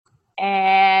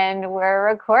And we're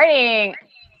recording.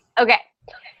 Okay.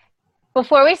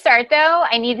 Before we start, though,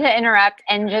 I need to interrupt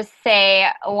and just say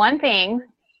one thing.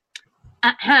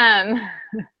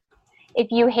 If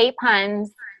you hate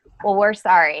puns, well, we're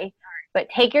sorry. But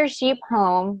take your sheep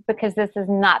home because this is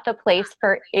not the place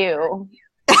for ew.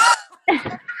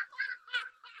 Get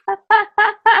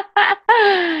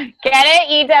it?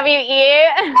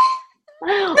 EWE?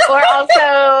 Or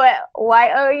also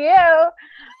YOU.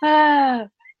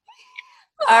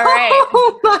 All right.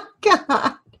 Oh my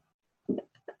God.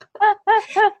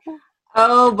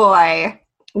 Oh boy.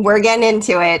 We're getting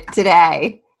into it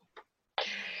today.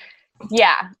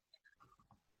 Yeah.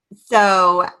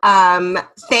 So,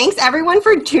 thanks everyone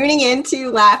for tuning in to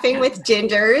Laughing with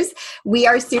Gingers. We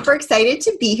are super excited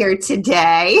to be here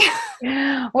today.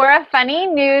 We're a funny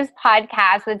news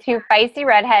podcast with two feisty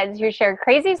redheads who share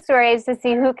crazy stories to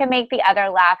see who can make the other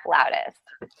laugh loudest.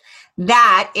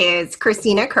 That is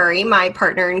Christina Curry, my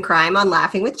partner in crime on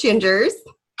Laughing with Gingers.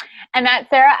 And that's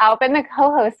Sarah Alpin, the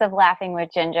co-host of Laughing with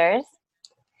Gingers.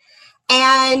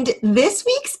 And this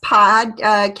week's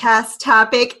podcast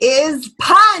topic is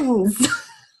puns.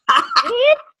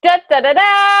 Da, da, da,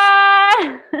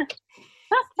 da.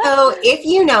 So if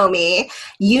you know me,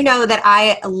 you know that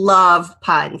I love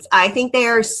puns. I think they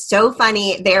are so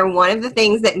funny. They are one of the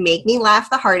things that make me laugh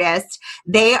the hardest.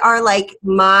 They are like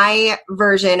my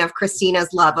version of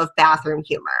Christina's love of bathroom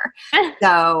humor.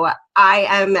 So I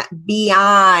am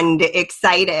beyond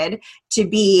excited to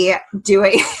be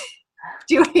doing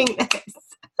this.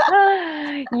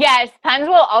 Yes, puns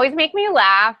will always make me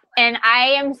laugh. And I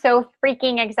am so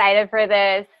freaking excited for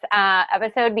this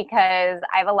episode because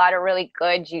I have a lot of really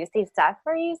good, juicy stuff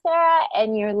for you, Sarah,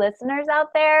 and your listeners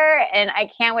out there. And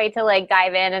I can't wait to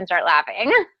dive in and start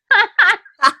laughing.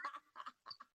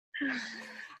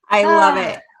 I love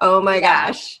it. Oh my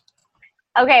gosh.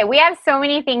 Okay, we have so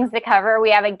many things to cover.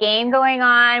 We have a game going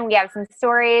on. We have some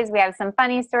stories. We have some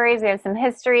funny stories. We have some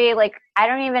history. I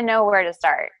don't even know where to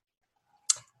start.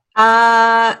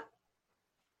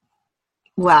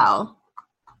 Well,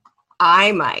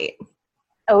 I might.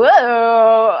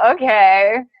 Oh,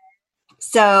 okay.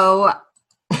 So,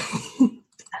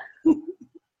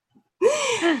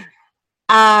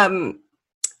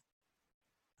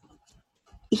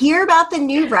 hear about the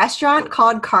new restaurant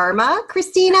called Karma,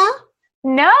 Christina?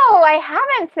 No, I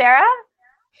haven't, Sarah.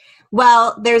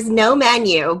 Well, there's no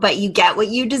menu, but you get what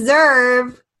you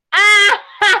deserve.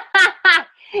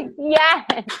 Yes.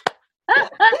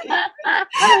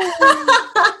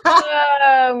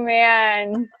 Oh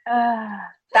man.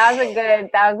 That was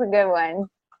a good one.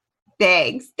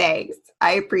 Thanks.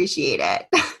 I appreciate it.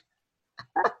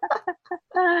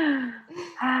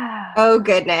 Oh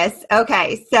goodness.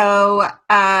 Okay. So,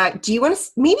 do you want to,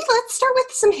 maybe let's start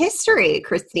with some history,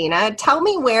 Christina. Tell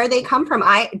me where they come from.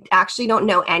 I actually don't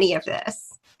know any of this.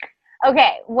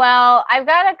 Okay, well, I've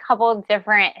got a couple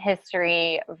different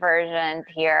history versions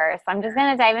here, so I'm just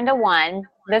going to dive into one.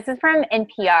 This is from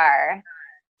NPR,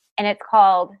 and it's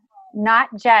called Not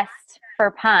Just for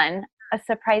Pun, A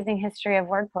Surprising History of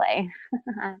Wordplay.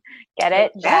 Get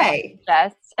it? Okay.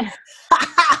 Just.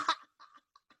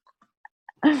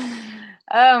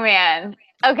 Oh, man.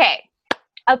 Okay.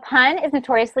 A pun is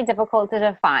notoriously difficult to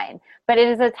define, but it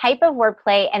is a type of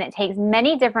wordplay, and it takes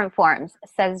many different forms,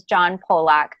 says John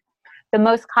Polak. The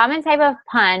most common type of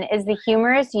pun is the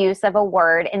humorous use of a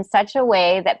word in such a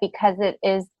way that because of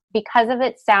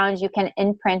its sounds, you can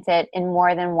imprint it in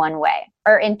more than one way,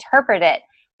 or interpret it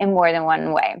in more than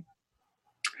one way,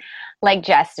 like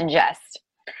jest and just.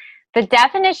 The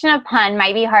definition of pun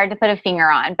might be hard to put a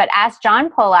finger on, but ask John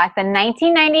Polak, the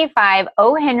 1995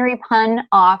 O. Henry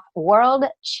Pun-Off World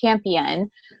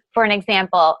Champion, for an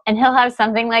example, and he'll have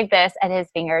something like this at his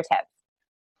fingertips.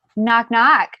 Knock,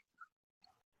 knock.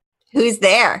 Who's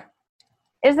there?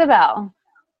 Isabel.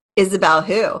 Isabel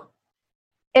who?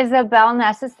 Isabel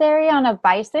Necessary on a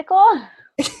bicycle?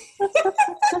 If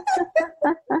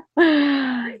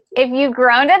you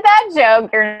groaned at that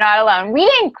joke, you're not alone. We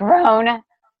didn't groan.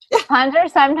 Puns are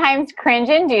sometimes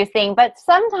cringe-inducing, but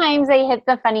sometimes they hit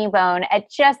the funny bone at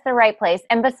just the right place.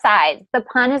 And besides, the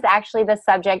pun is actually the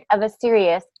subject of a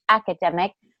serious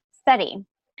academic study.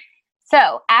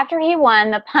 So after he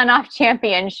won the Pun-Off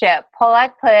Championship,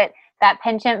 Polak put that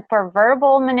penchant for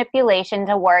verbal manipulation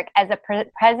to work as a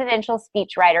presidential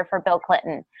speechwriter for Bill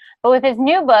Clinton. But with his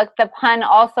new book, The Pun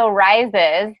Also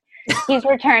Rises, he's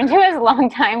returned to his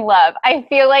longtime love. I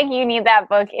feel like you need that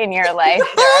book in your life.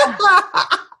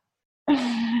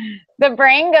 The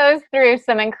brain goes through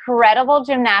some incredible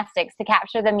gymnastics to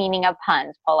capture the meaning of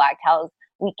puns, Polak tells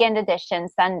Weekend Edition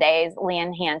Sundays,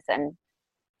 Leanne Hansen.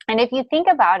 And if you think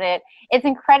about it, it's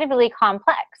incredibly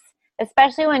complex.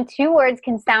 especially when two words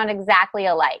can sound exactly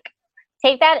alike.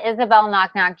 Take that Isabel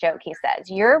knock knock joke, he says.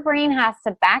 Your brain has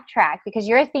to backtrack because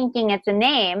you're thinking it's a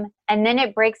name, and then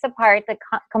it breaks apart the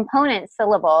component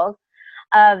syllables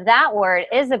of that word,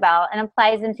 Isabel, and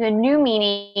applies into a new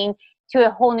meaning to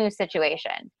a whole new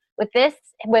situation. With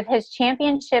his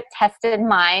championship-tested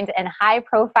mind and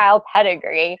high-profile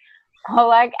pedigree,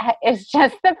 Pollack is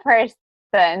just the person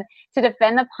to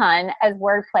defend the pun as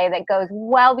wordplay that goes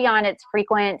well beyond its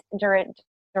frequent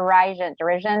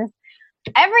derisions.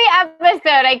 Every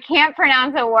episode, I can't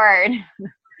pronounce a word.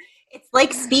 It's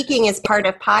like speaking is part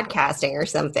of podcasting or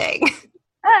something.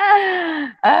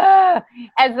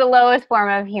 As the lowest form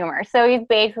of humor. So he's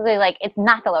basically like, it's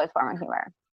not the lowest form of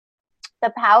humor.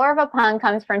 The power of a pun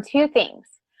comes from two things.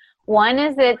 One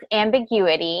is its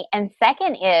ambiguity, and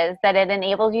second is that it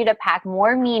enables you to pack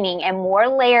more meaning and more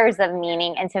layers of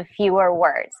meaning into fewer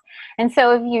words. And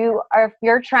so if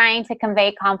you're trying to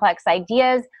convey complex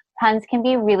ideas, puns can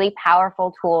be really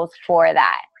powerful tools for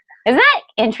that. Isn't that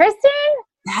interesting?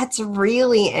 That's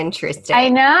really interesting. I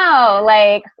know,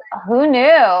 like, who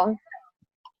knew?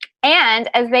 And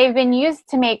as they've been used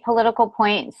to make political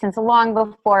points since long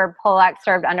before Pollack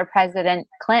served under President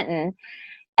Clinton,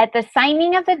 at the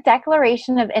signing of the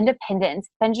Declaration of Independence,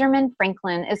 Benjamin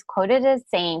Franklin is quoted as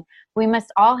saying, "We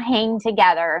must all hang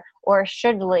together, or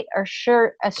assuredly."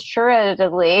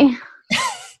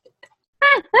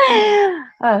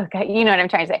 Oh God, you know what I'm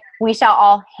trying to say. We shall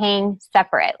all hang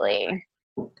separately.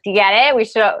 Do you get it?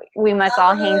 We must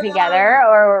all hang together,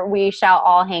 or we shall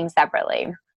all hang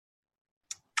separately.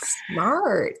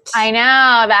 Smart. I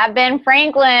know, that Ben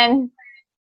Franklin.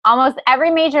 Almost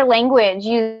every major language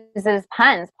uses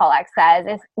puns, Pollack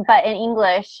says, but in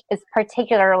English is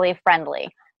particularly friendly.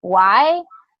 Why?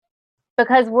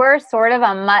 Because we're sort of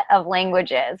a mutt of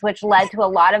languages, which led to a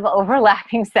lot of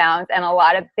overlapping sounds and a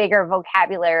lot of bigger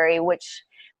vocabulary with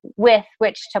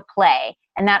which to play.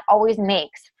 And that always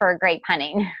makes for great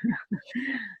punning.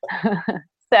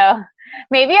 So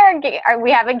maybe we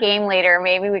have a game later.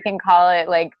 Maybe we can call it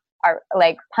like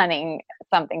punning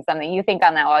something. You think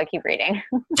on that while I keep reading.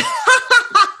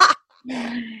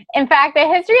 In fact, the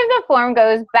history of the form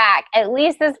goes back at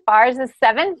least as far as the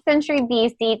 7th century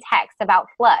BC text about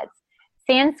floods.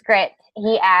 Sanskrit,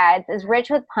 he adds, is rich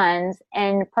with puns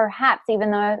and perhaps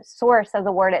even the source of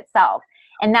the word itself.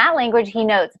 In that language, he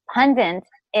notes, pundit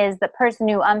is the person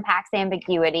who unpacks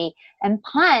ambiguity, and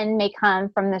pun may come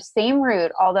from the same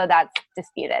root, although that's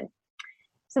disputed.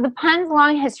 So the pun's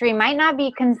long history might not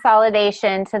be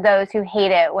consolidation to those who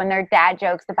hate it when their dad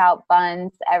jokes about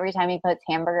buns every time he puts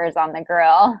hamburgers on the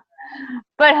grill.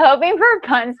 But hoping for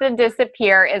puns to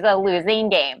disappear is a losing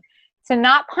game. To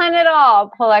not pun at all,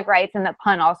 Pollack writes, and the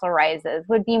pun also rises,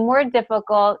 would be more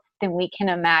difficult than we can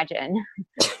imagine.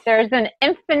 There's an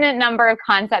infinite number of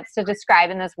concepts to describe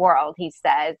in this world, he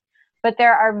says, but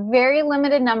there are very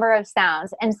limited number of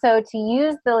sounds. And so to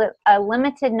use a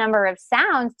limited number of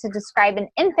sounds to describe an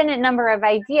infinite number of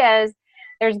ideas,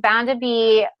 there's bound to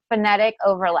be phonetic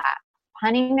overlap.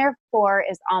 Punning, therefore,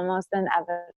 is almost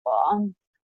inevitable.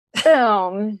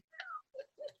 Boom.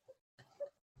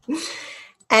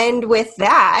 And with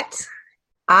that,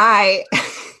 I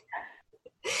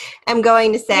am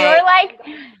going to say...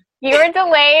 You were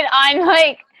delayed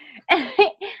on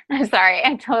I'm sorry,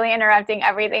 I'm totally interrupting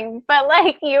everything, but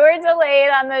you were delayed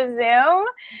on the Zoom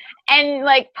and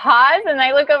pause, and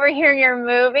I look over here and you're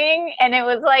moving, and it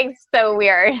was so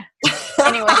weird.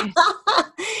 Anyway.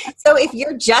 So if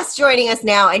you're just joining us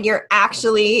now and you're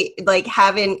actually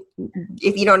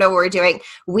if you don't know what we're doing,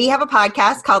 we have a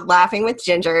podcast called Laughing with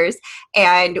Gingers,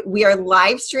 and we are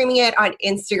live streaming it on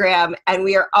Instagram, and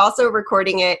we are also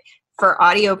recording it for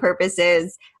audio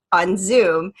purposes on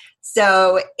Zoom.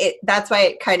 So that's why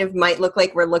it kind of might look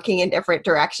like we're looking in different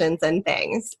directions and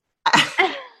things. As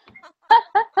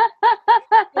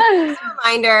a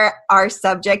reminder, our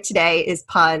subject today is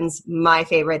puns, my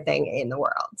favorite thing in the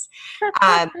world.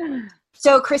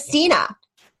 So Christina,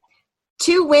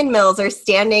 2 windmills are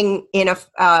standing in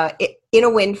a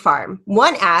wind farm.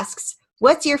 One asks,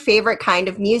 "What's your favorite kind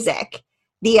of music?"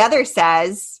 The other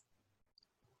says,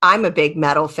 "I'm a big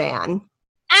metal fan."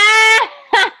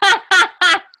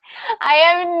 I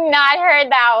have not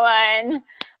heard that one.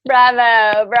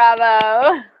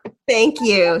 Bravo. Thank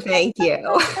you.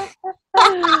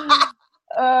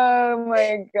 Oh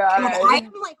my God.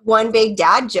 I'm one big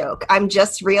dad joke. I'm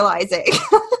just realizing.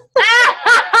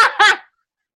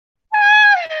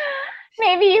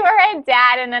 Maybe you were a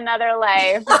dad in another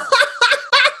life.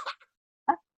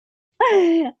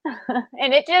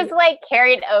 And it just like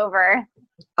carried over.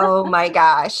 Oh my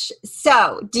gosh.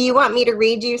 So, do you want me to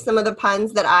read you some of the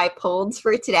puns that I pulled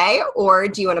for today, or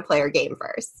do you want to play our game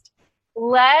first?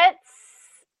 Let's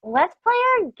play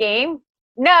our game.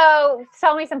 No,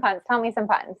 tell me some puns.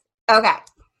 Okay.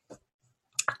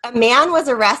 A man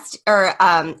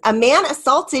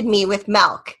assaulted me with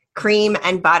milk, cream,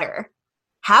 and butter.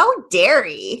 How dare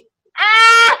he?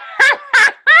 Ah!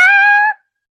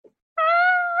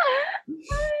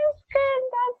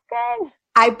 That's good.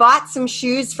 I bought some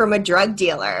shoes from a drug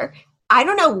dealer. I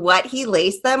don't know what he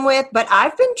laced them with, but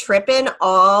I've been tripping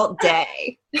all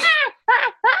day.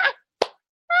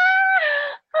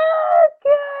 Oh,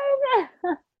 good.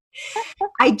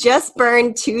 I just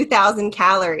burned 2,000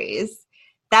 calories.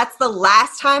 That's the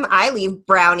last time I leave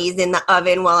brownies in the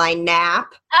oven while I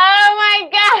nap. Oh my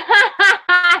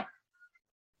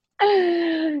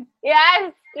God.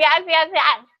 Yes.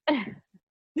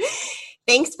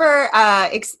 Thanks for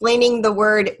explaining the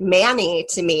word Manny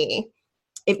to me.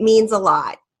 It means a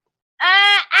lot.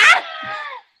 Oh,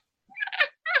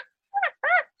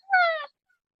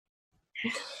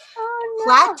 no.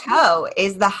 Plateau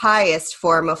is the highest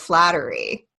form of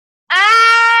flattery.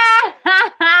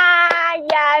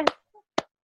 Yes.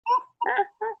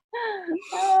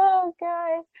 Oh,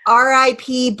 God.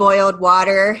 R.I.P. boiled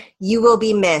water. You will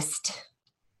be missed.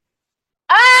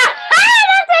 That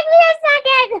took me a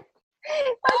second.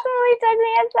 That totally took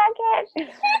me a second.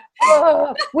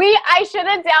 Oh, I should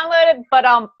have downloaded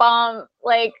bum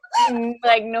like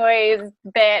noise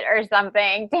bit or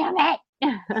something. Damn it.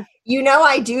 You know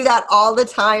I do that all the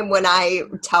time when I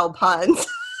tell puns.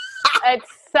 It's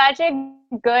such a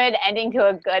good ending to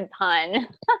a good pun.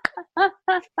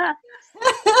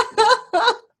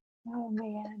 Oh,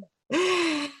 man.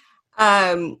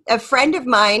 A friend of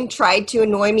mine tried to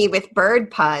annoy me with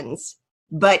bird puns,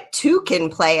 but two can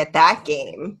play at that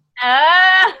game.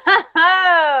 Oh.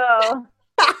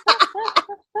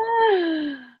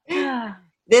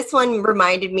 This one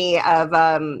reminded me of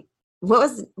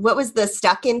what was the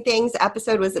Stuck in Things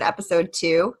episode? Was it episode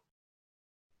 2?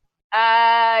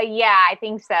 Yeah, I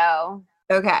think so.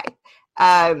 Okay.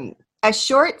 A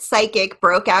short psychic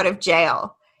broke out of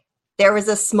jail. There was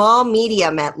a small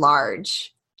medium at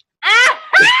large.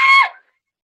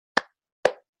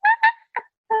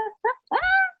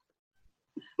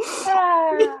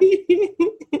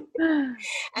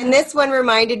 And this one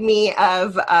reminded me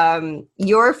of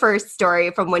your first story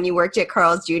from when you worked at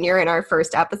Carl's Jr. in our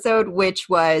first episode, which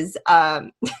was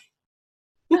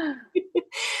the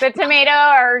tomato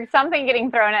or something getting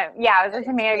thrown at. Yeah, it was a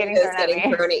tomato getting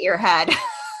thrown at your head.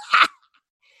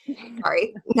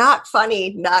 Sorry, not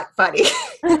funny.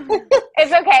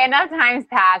 It's okay. Enough time's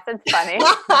passed. It's funny.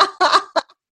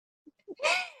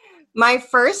 My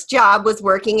first job was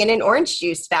working in an orange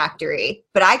juice factory,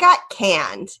 but I got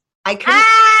canned. I couldn't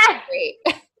concentrate.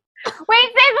 Wait, say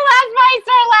the last part. I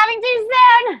started laughing too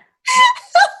soon.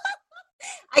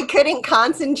 I couldn't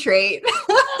concentrate.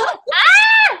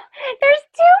 There's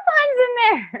 2 puns in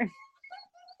there.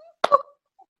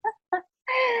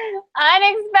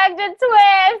 Unexpected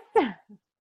twist.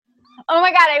 Oh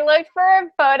my God, I looked for a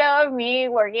photo of me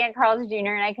working at Carl's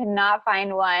Jr. and I could not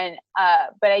find one,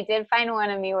 but I did find one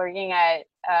of me working at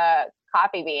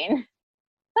Coffee Bean.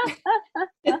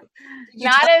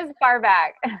 Not as far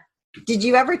back. Did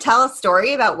you ever tell a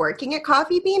story about working at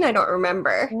Coffee Bean? I don't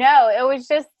remember. No, it was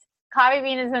just Coffee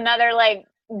Bean is another like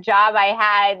job I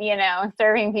had,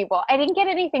 serving people. I didn't get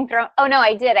anything thrown. Oh no,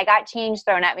 I did. I got change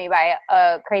thrown at me by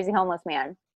a crazy homeless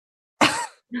man.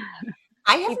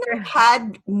 I have not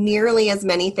had nearly as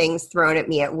many things thrown at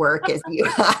me at work as you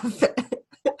have.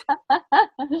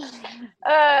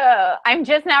 I'm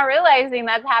just now realizing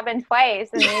that's happened twice.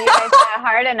 And maybe I hit it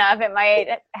hard enough, it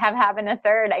might have happened a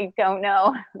third. I don't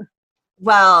know.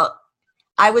 Well,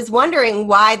 I was wondering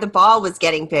why the ball was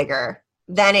getting bigger.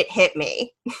 Then it hit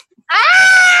me. That's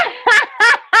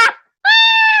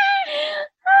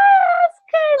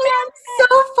good. I'm so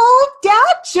full of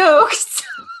dad jokes.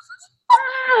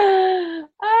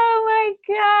 Oh my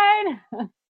God.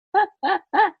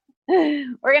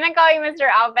 We're going to call you Mr.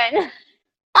 Alvin.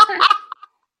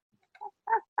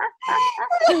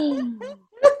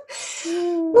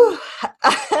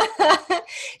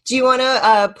 Do you want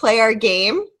to play our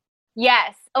game?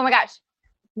 Yes. Oh my gosh.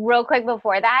 Real quick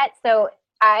before that. So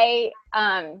I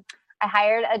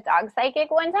hired a dog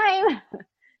psychic one time.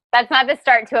 That's not the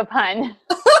start to a pun.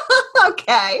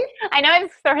 Okay. I know it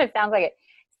sort of sounds like it.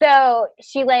 So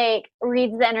she like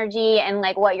reads the energy and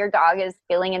like what your dog is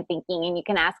feeling and thinking, and you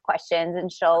can ask questions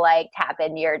and she'll like tap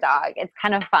into your dog. It's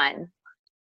kind of fun.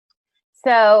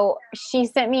 So she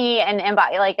sent me an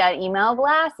inbox, like an email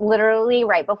blast, literally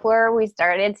right before we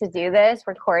started to do this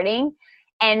recording.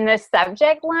 And the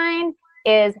subject line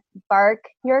is "Bark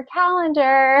your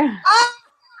calendar."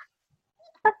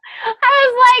 I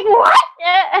was like,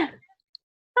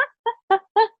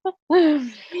 what?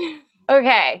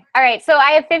 Okay. All right. So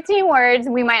I have 15 words.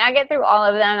 We might not get through all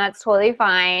of them. That's totally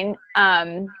fine.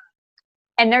 And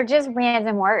they're just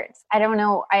random words. I don't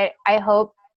know. I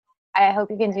hope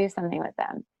you can do something with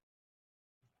them.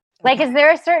 Like, is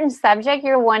there a certain subject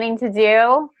you're wanting to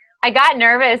do? I got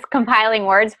nervous compiling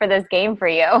words for this game for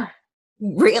you.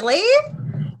 Really?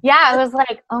 Yeah. I was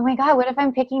like, oh my God, what if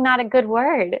I'm picking not a good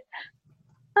word?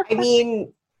 I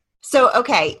mean, so,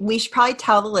 okay, we should probably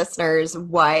tell the listeners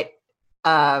what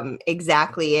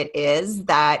exactly it is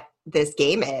that this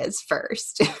game is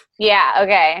first. Yeah,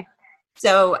 okay.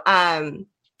 So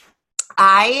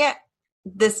I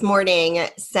this morning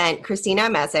sent Christina a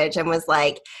message and was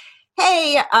like,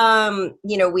 hey,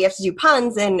 we have to do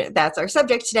puns and that's our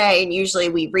subject today. And usually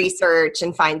we research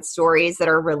and find stories that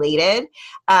are related.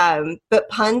 But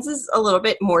puns is a little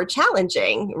bit more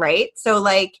challenging, right? So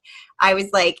like, I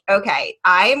was like, okay,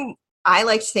 I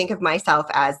like to think of myself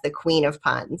as the queen of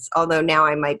puns, although now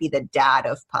I might be the dad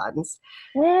of puns.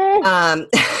 I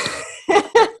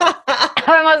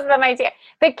almost said my tear.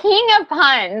 The king of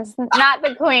puns, not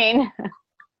the queen.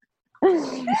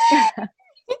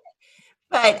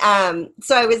 But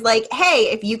so I was like, hey,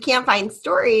 if you can't find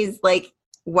stories, like,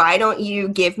 why don't you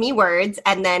give me words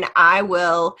and then I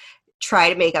will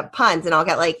try to make up puns and I'll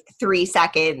get like 3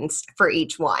 seconds for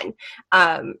each one.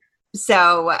 Because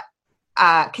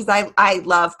I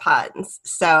love puns.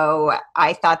 So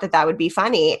I thought that would be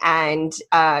funny. And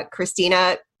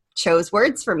Christina chose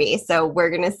words for me. So we're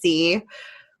going to see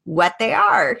what they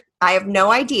are. I have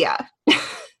no idea.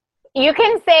 You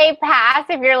can say pass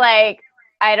if you're like,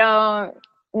 I don't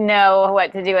know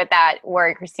what to do with that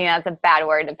word, Christina. That's a bad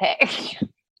word to pick.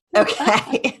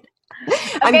 Okay.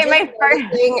 Okay, my first.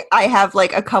 I have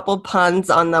like a couple puns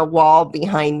on the wall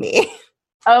behind me.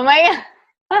 Oh my God.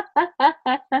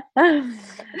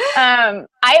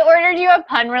 I ordered you a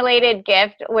pun-related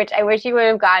gift, which I wish you would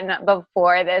have gotten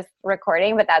before this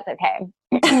recording, but that's okay.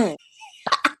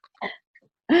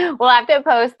 We'll have to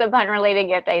post the pun-related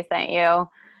gift I sent you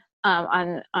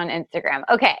on Instagram.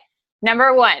 Okay,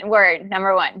 number one.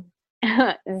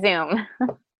 Zoom.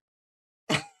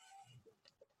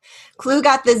 Clue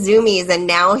got the zoomies, and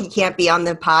now he can't be on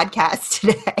the podcast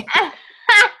today.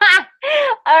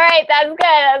 All right, that's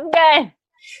good.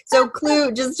 So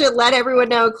Clue, just to let everyone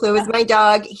know, Clue is my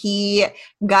dog. He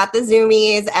got the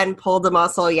zoomies and pulled a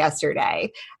muscle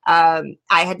yesterday. I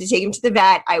had to take him to the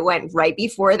vet. I went right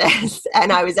before this,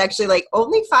 and I was actually like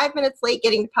only 5 minutes late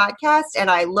getting the podcast, and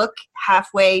I look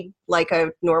halfway like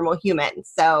a normal human.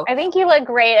 So I think you look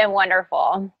great and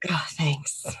wonderful. Oh,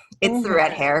 thanks. It's the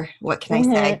red hair. What can I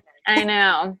say? I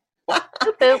know.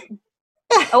 Boop.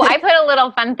 Oh, I put a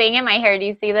little fun thing in my hair. Do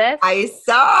you see this? I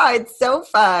saw. It's so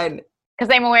fun.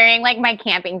 Because I'm wearing like my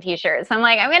camping t-shirt. So I'm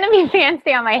like, I'm going to be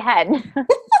fancy on my head.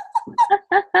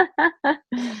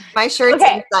 My shirt's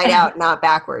inside out, not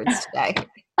backwards today.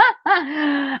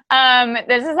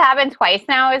 This has happened twice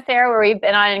now with Sarah where we've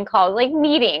been on calls, like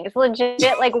meetings,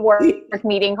 legit like work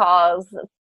meeting calls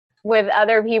with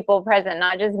other people present,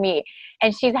 not just me.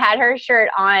 And she's had her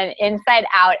shirt on inside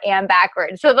out and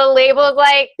backwards. So the label's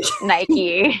like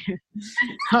Nike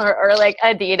or like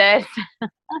Adidas.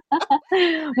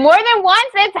 More than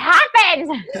once it's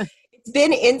happened. It's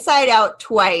been inside out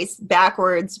twice,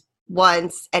 backwards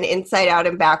once, and inside out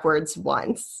and backwards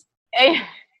once.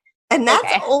 And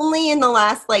that's only in the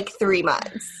last like 3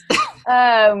 months.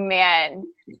 Oh man.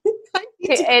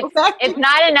 It's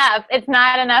not enough. It's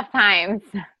not enough times.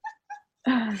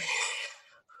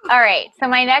 All right. So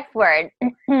my next word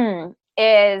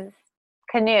is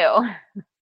canoe.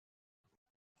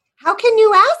 How can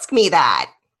you ask me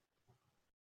that?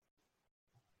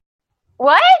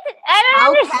 What? I don't How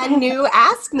understand. can you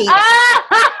ask me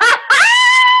that?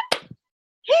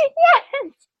 Yes.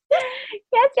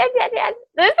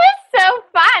 This is so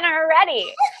fun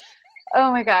already.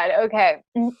 Oh my God. Okay.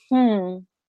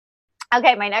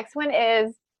 Okay. My next one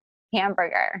is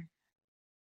hamburger.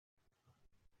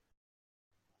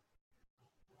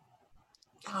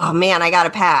 Oh man, I gotta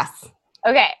pass.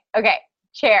 Okay.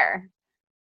 Chair.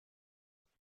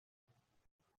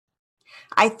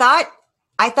 I thought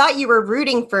you were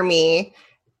rooting for me.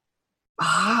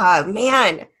 Ah,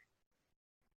 man.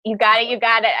 You got it.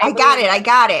 I got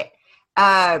it.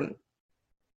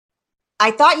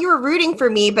 I thought you were rooting for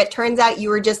me, but turns out you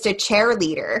were just a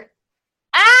cheerleader.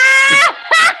 Ah!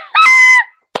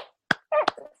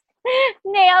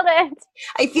 Nailed it.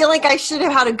 I feel like I should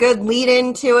have had a good lead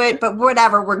into it, but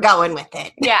whatever, we're going with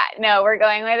it. Yeah, no, we're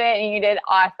going with it, and you did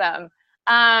awesome.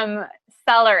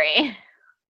 Celery.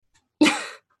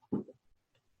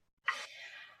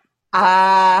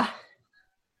 Oh,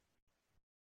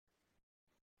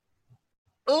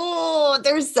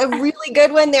 there's a really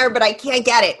good one there, but I can't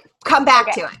get it. Come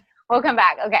back to it. We'll come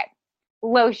back. Okay.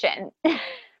 Lotion. I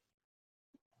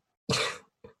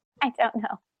don't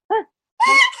know.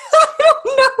 I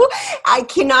don't know. I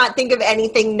cannot think of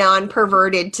anything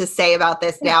non-perverted to say about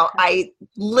this now. I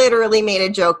literally made a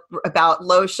joke about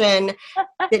lotion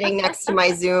sitting next to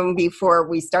my Zoom before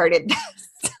we started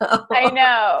this. So. I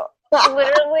know.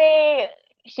 Literally,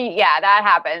 that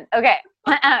happened. Okay.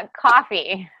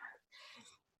 Coffee.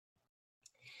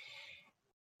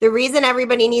 The reason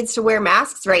everybody needs to wear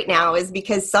masks right now is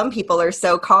because some people are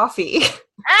so coffee.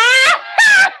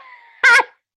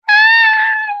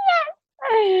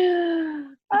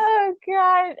 Oh,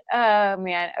 God. Oh,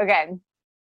 man. Okay.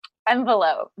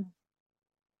 Envelope.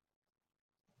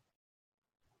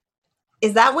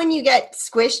 Is that when you get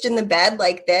squished in the bed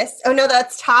like this? Oh, no,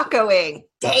 that's tacoing.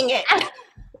 Dang it. I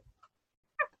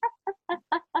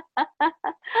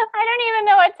don't even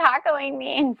know what tacoing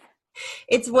means.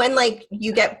 It's when, like,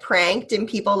 you get pranked and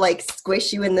people, like,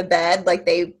 squish you in the bed. Like,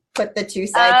 they put the two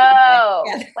sides of the bed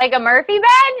together. Like a Murphy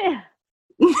bed?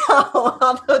 No,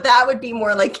 although that would be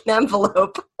more like an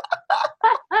envelope.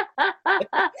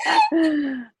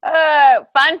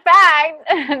 Fun fact,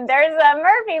 there's a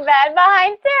Murphy bed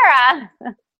behind Sarah.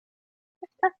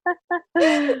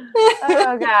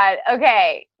 Oh, God.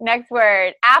 Okay, next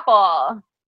word. Apple.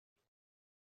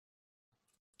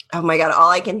 Oh, my God.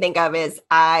 All I can think of is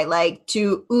I like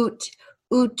to oot,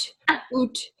 ooples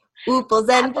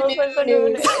and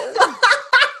bananas.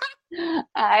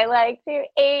 I like to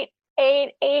eat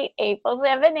apples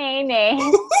and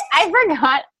bananas. I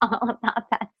forgot all about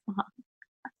that song.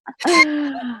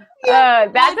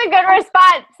 That's a good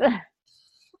response.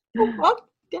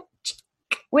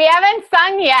 We haven't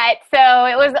sung yet, so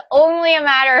it was only a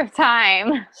matter of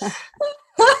time.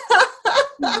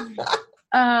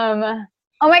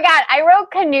 Oh my God, I wrote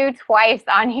canoe twice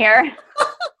on here.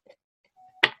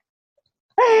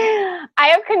 I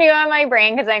have canoe on my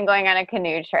brain because I'm going on a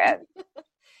canoe trip.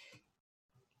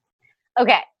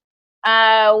 Okay.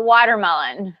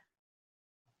 Watermelon.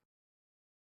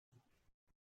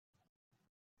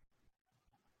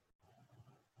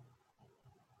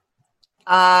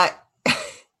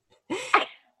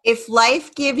 If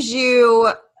life gives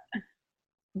you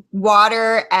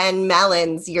water and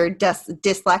melons, you're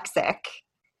dyslexic.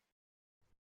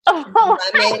 Oh,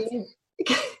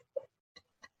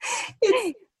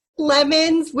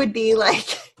 lemons would be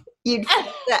like you'd put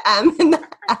the M in the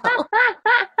L.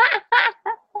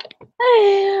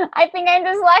 I think I'm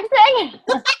dyslexic.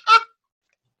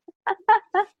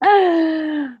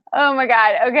 Oh my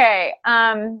God. Okay.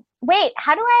 Wait,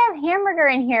 how do I have hamburger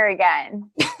in here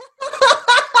again?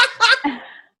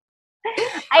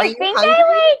 I think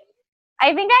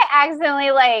I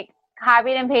accidentally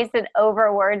copied and pasted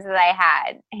over words that I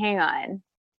had. Hang on.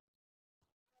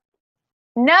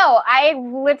 No, I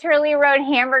literally wrote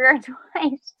hamburger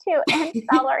twice too and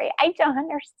celery. I don't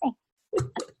understand.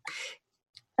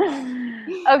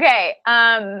 Okay,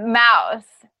 mouse.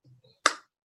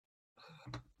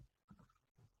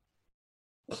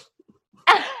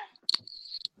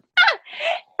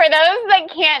 For those that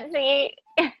can't see,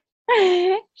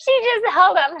 she just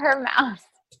held up her mouse.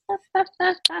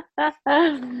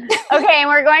 Okay, and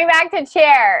we're going back to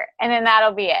chair, and then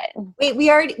that'll be it. Wait,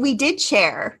 we did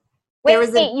chair. Wait,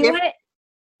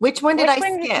 which one did I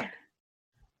skip?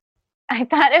 I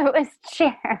thought it was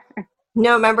chair.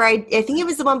 No, remember, I think it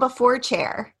was the one before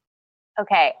chair.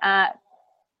 Okay,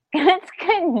 it's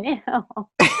canoe. No,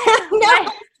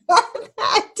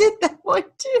 I did that one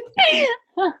too.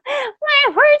 My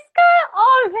words got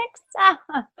all mixed up.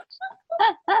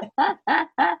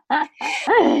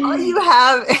 All you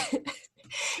have.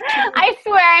 I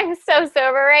swear I'm so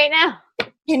sober right now.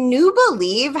 Can you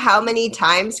believe how many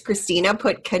times Christina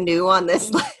put canoe on this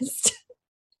list?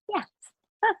 Yes.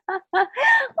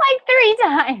 Like 3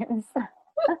 times.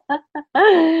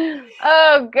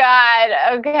 Oh, God.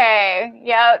 Okay.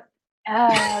 Yep.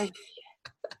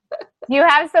 You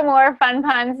have some more fun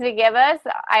puns to give us.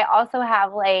 I also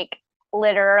have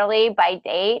literally by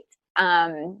date,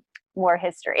 more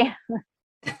history.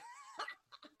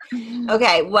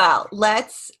 Okay, well,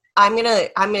 I'm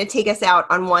gonna take us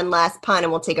out on one last pun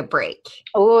and we'll take a break.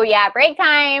 Oh yeah, break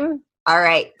time. All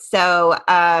right. So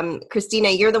Christina,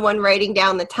 you're the one writing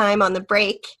down the time on the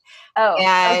break. Oh,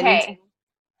 and okay.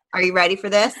 Are you ready for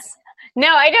this?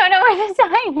 No, I don't know where the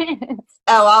time is.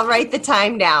 Oh, I'll write the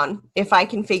time down if I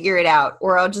can figure it out,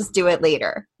 or I'll just do it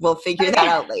later. We'll figure that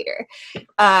out later.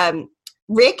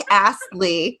 Rick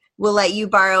Astley will let you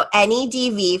borrow any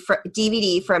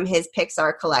DVD from his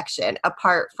Pixar collection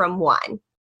apart from one.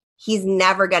 He's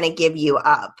never going to give you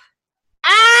up.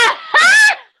 Ah!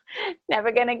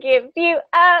 Never gonna give you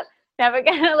up. Never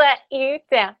gonna let you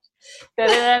down.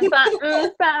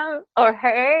 Or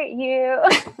hurt you.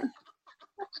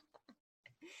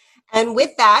 And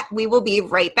with that, we will be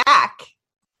right back.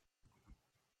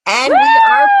 And Woo!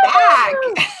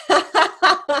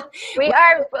 we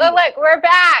are back. Look, we're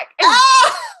back.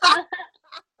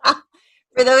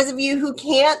 For those of you who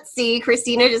can't see,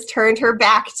 Christina just turned her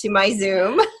back to my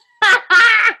Zoom.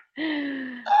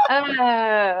 I'm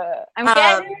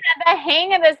getting the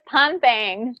hang of this pun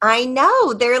thing. I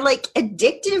know. They're like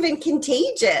addictive and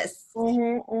contagious.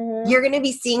 You're going to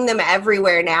be seeing them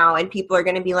everywhere now, and people are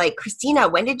going to be like, Christina,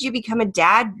 when did you become a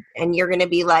dad? And you're going to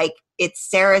be like, it's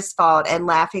Sarah's fault, and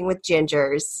laughing with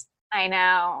gingers. I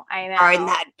know. Are in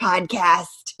that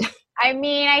podcast. I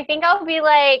mean, I think I'll be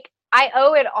like, I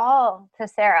owe it all to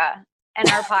Sarah and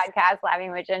our podcast,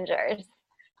 Laughing with Gingers.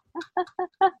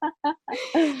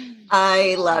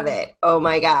 I love it. Oh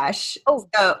my gosh. Oh,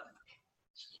 so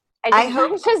I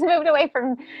just moved away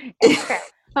from Instagram.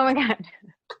 Oh my God.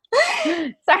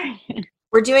 Sorry.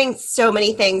 We're doing so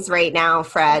many things right now,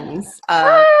 friends.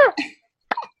 Okay,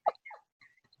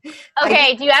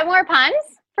 do you have more puns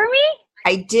for me?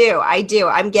 I do.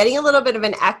 I'm getting a little bit of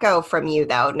an echo from you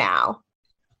though now.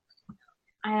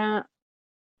 I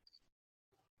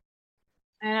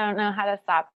don't know how to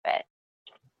stop it.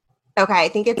 Okay, I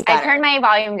think it's better. I turned my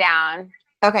volume down.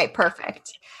 Okay,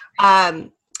 perfect.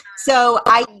 So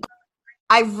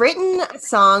I've written a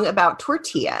song about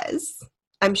tortillas.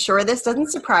 I'm sure this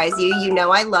doesn't surprise you. You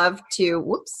know I love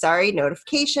to,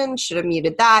 notification, should have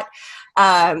muted that.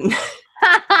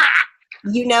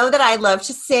 You know that I love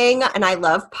to sing and I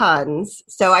love puns.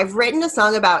 So I've written a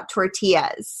song about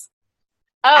tortillas.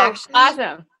 Oh, actually,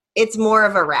 awesome. It's more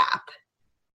of a rap.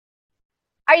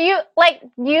 Are you,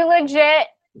 you legit?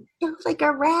 Like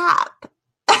a rap.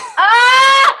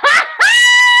 Oh!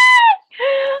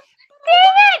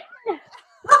 Damn it!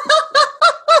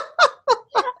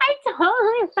 I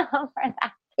totally fell for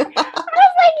that. I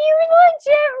was like, you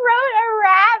legit wrote a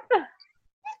rap?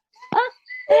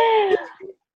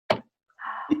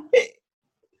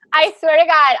 I swear to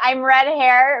God, I'm red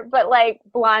hair, but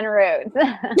blonde roots.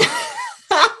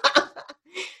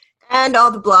 And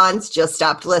all the blondes just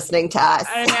stopped listening to us.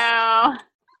 I know.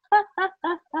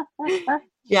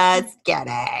 Just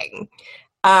kidding.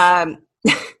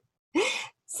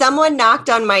 Someone knocked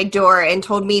on my door and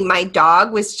told me my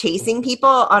dog was chasing people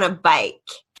on a bike.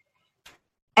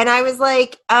 And I was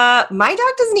like, my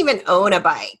dog doesn't even own a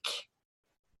bike.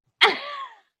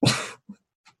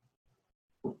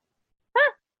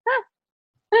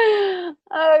 Oh,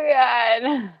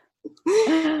 God.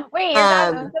 Wait, your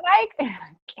dog owns a bike?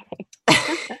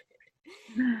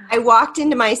 I walked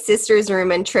into my sister's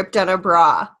room and tripped on a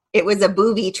bra. It was a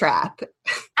booby trap.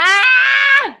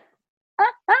 Ah!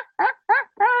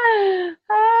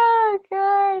 Oh,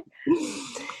 God.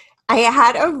 I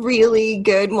had a really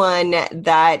good one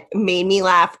that made me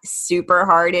laugh super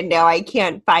hard, and now I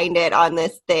can't find it on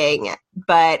this thing,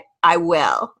 but I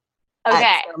will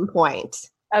at some point.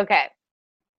 Okay.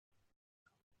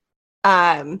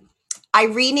 I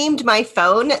renamed my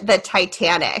phone the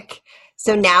Titanic.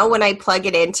 So now when I plug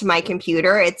it into my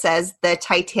computer, it says the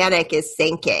Titanic is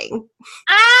sinking.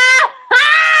 Ah!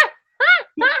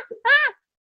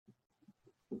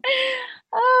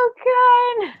 Oh,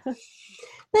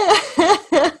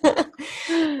 God.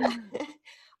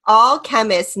 All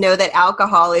chemists know that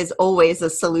alcohol is always a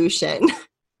solution.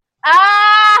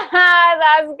 Ah,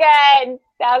 that's good.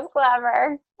 That's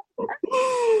clever.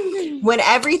 When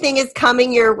everything is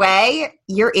coming your way,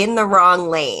 you're in the wrong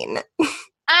lane.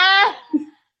 I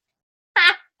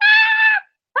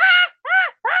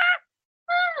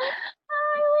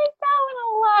like that one a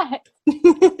lot.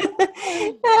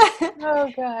 Oh,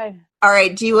 God. All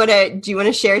right. Do you want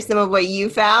to share some of what you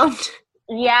found?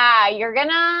 Yeah, you're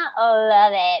gonna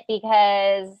love it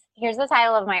because here's the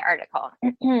title of my article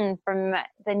from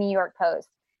the New York Post.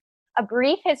 A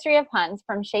brief history of puns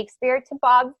from Shakespeare to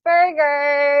Bob's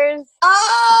Burgers.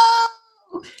 Oh!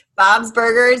 Bob's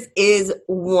Burgers is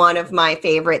one of my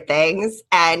favorite things.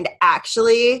 And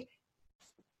actually,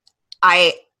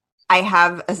 I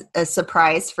have a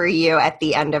surprise for you at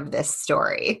the end of this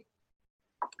story.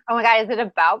 Oh my God, is it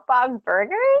about Bob's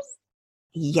Burgers?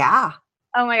 Yeah.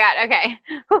 Oh my God, okay.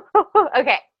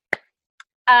 Okay.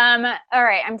 All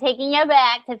right, I'm taking you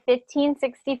back to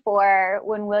 1564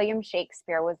 when William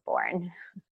Shakespeare was born.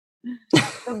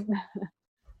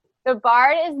 The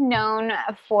Bard is known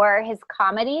for his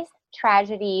comedies,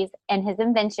 tragedies, and his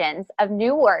inventions of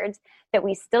new words that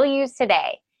we still use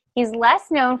today. He's less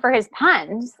known for his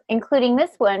puns, including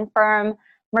this one from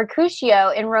Mercutio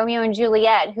in Romeo and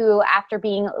Juliet, who, after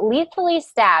being lethally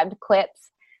stabbed,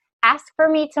 quips, "Ask for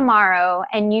me tomorrow,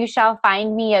 and you shall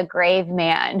find me a grave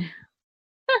man."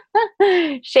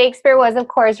 Shakespeare was, of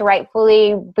course,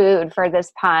 rightfully booed for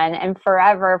this pun and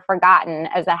forever forgotten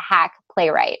as a hack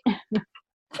playwright.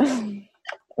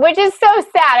 Which is so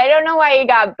sad. I don't know why he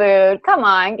got booed. Come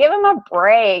on, give him a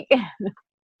break.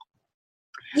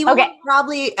 He was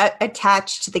probably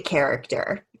attached to the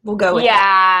character. We'll go with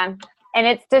that. Yeah, and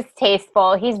it's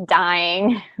distasteful. He's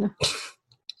dying.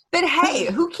 But hey,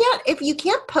 who can't? If you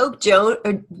can't poke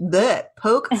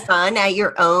poke fun at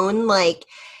your own like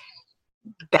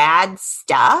bad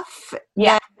stuff,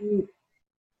 yeah, then,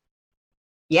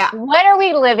 yeah. What are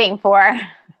we living for?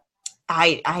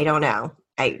 I don't know.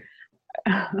 I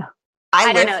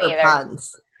don't live know for either.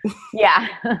 puns. Yeah.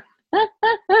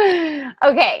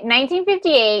 Okay,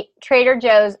 1958, Trader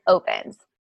Joe's opens.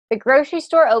 The grocery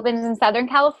store opens in Southern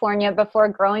California before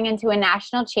growing into a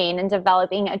national chain and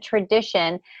developing a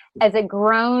tradition as a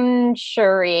grocery,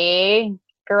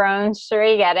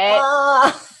 get it?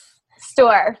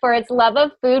 Store for its love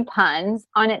of food puns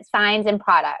on its signs and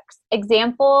products.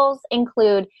 Examples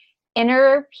include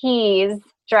inner peas,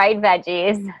 dried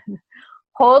veggies,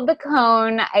 hold the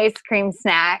cone ice cream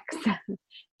snacks,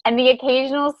 and the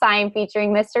occasional sign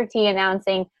featuring Mr. T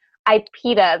announcing, "I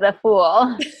PETA the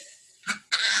fool."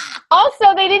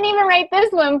 Also, they didn't even write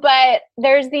this one, but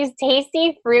there's these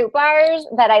tasty fruit bars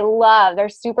that I love. They're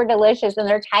super delicious, and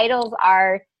their titles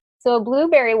are, "So a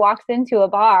blueberry walks into a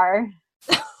bar."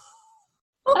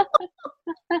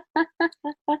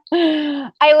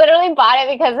 I literally bought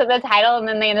it because of the title, and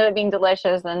then they ended up being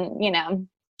delicious, and it's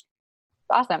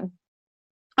awesome.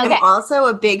 Okay. I'm also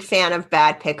a big fan of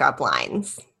bad pickup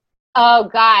lines. Oh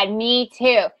God, me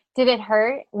too. Did it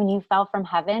hurt when you fell from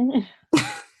heaven?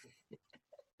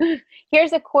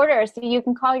 Here's a quarter so you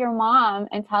can call your mom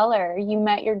and tell her you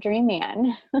met your dream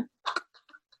man.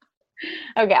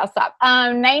 Okay, I'll stop.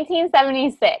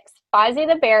 1976, Fozzie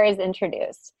the Bear is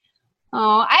introduced.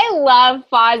 Oh, I love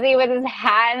Fozzie with his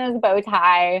hat and his bow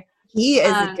tie. He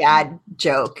is a dad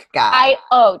joke guy.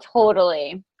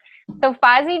 Totally. So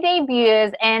Fozzie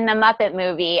debuts in the Muppet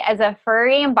Movie as a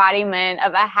furry embodiment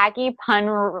of a hacky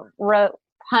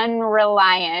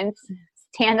pun-reliant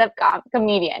stand-up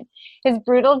comedian. His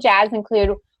brutal jabs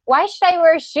include, "Why should I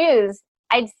wear shoes?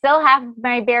 I'd still have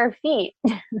my bare feet."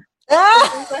 This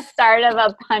is the start of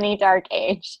a punny dark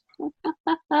age.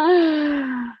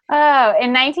 In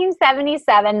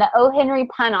 1977, the O. Henry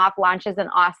Pun-Off launches in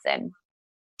Austin.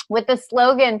 With the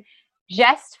slogan,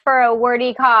 "Just for a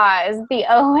wordy cause," the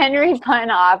O. Henry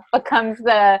Pun-Off becomes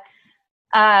the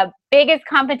biggest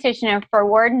competition for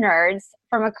word nerds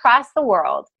from across the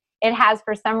world. It has,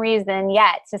 for some reason,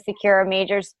 yet to secure a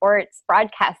major sports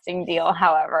broadcasting deal,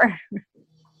 however.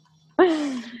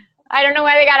 I don't know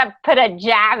why they got to put a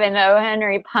jab in the O.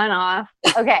 Henry Pun-Off.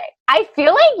 Okay. I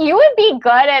feel like you would be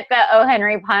good at the O.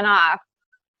 Henry Pun-Off.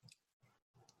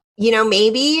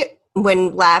 Maybe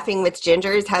when Laughing with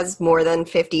Gingers has more than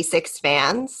 56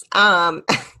 fans.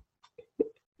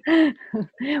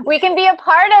 We can be a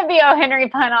part of the O. Henry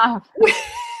Pun-Off.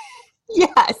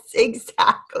 Yes,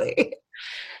 exactly.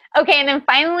 Okay, and then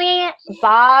finally,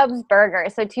 Bob's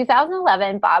Burgers. So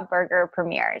 2011, Bob Burger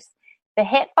premieres. The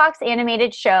hit Fox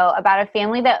animated show about a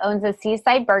family that owns a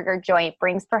seaside burger joint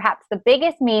brings perhaps the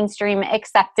biggest mainstream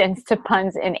acceptance to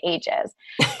puns in ages.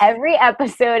 Every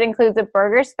episode includes a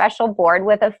burger special board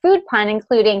with a food pun,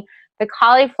 including "the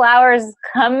cauliflower's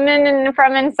coming in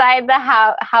from inside the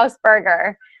house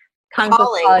burger." Comes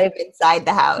calling from inside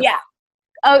the house. Yeah.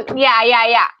 Oh,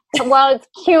 yeah. Well, it's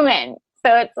cumin,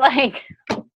 so it's like...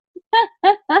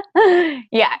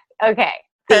 Yeah, okay.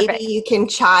 Perfect. Baby, you can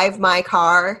chive my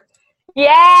car.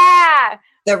 Yeah.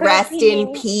 The Rest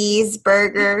in Peas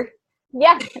burger.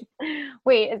 Yeah.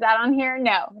 Wait, is that on here?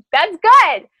 No. That's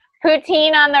good.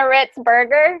 Poutine on the Ritz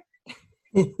burger.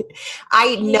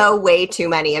 I know way too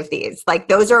many of these.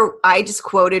 Like I just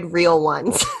quoted real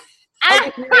ones. I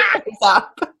didn't make these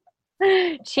up.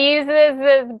 Cheese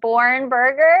is born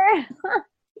burger.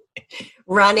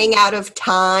 Running out of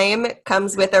time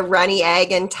comes with a runny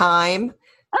egg and thyme.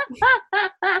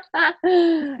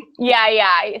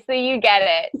 Yeah. So you get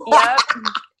it. Yep.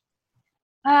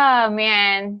 Oh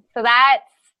man. So that's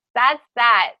That's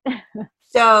that.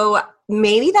 So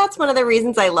maybe that's one of the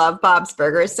reasons I love Bob's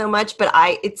Burgers so much, but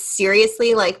it's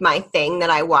seriously like my thing that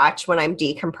I watch when I'm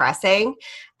decompressing.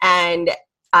 And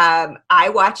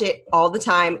I watch it all the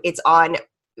time. It's on.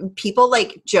 People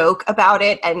like joke about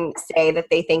it and say that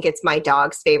they think it's my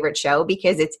dog's favorite show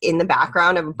because it's in the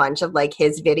background of a bunch of like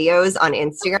his videos on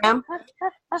Instagram.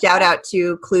 Shout out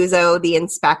to Clouseau the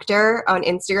Inspector on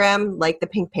Instagram, like the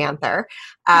Pink Panther,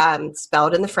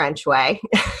 spelled in the French way.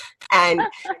 And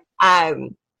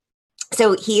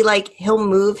so he'll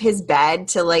move his bed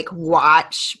to like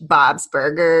watch Bob's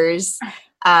Burgers.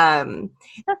 And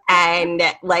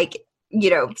like, you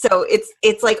know, so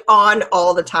it's like on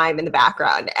all the time in the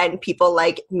background, and people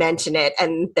like mention it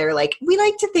and they're like, we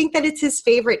like to think that it's his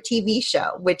favorite TV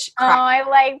show, which I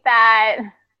like that.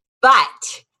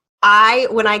 But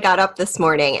when I got up this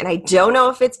morning, and I don't know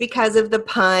if it's because of the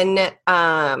pun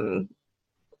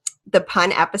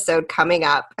episode coming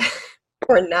up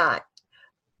or not,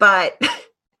 but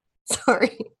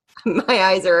sorry, my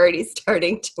eyes are already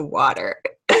starting to water.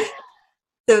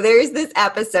 So there's this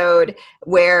episode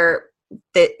where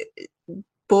the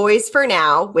Boys for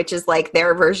Now, which is like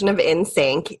their version of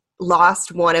NSYNC,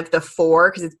 lost one of the four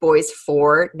because it's Boys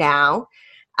for Now.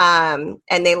 And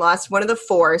they lost one of the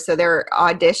four, so they're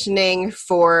auditioning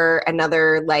for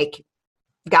another like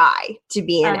guy to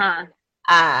be in it.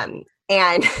 And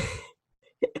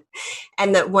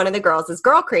and that one of the girls is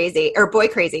boy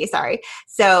crazy, sorry.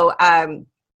 So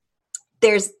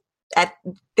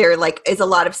there like is a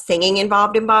lot of singing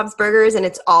involved in Bob's Burgers, and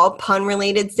it's all pun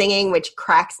related singing, which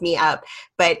cracks me up.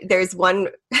 But there's one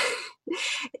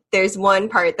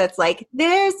part that's like,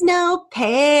 there's no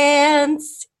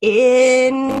pants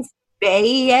in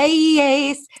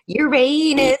space,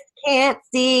 Uranus can't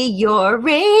see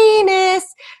Uranus,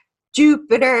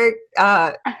 Jupiter,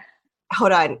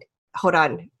 hold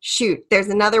on, shoot, there's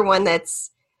another one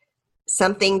that's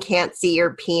something can't see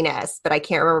your penis, but I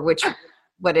can't remember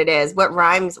what it is. What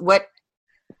rhymes? What?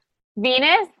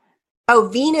 Venus? Oh,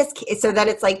 Venus. So that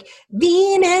it's like,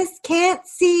 Venus can't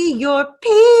see your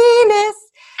penis.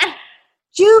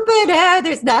 Jupiter,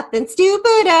 there's nothing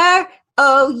stupider.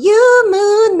 Oh, you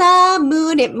moon the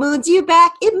moon, it moons you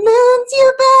back. It moons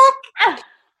you back.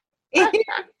 In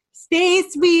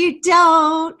space, we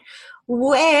don't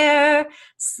wear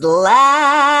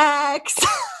slacks.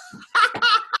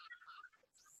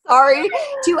 Sorry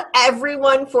to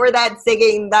everyone for that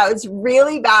singing. That was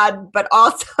really bad, but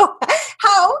also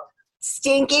how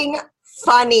stinking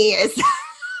funny is that?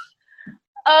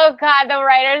 Oh, God, the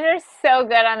writers are so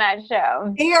good on that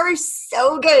show. They are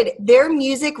so good. Their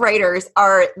music writers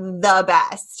are the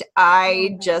best.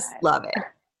 I just love it.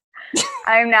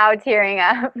 I'm now tearing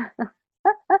up.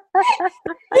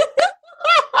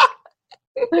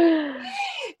 And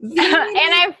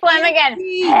I'm phlegm again.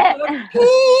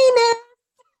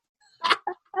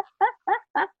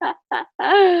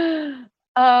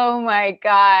 Oh my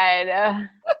God.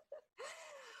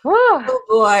 Oh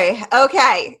boy.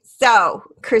 Okay. So,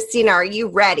 Christina, are you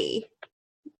ready?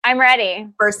 I'm ready.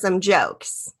 For some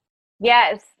jokes?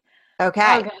 Yes.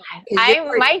 Okay.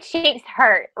 Oh, my cheeks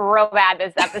hurt real bad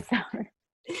this episode.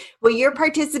 Well, you're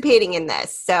participating in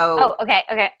this, so. Oh, okay.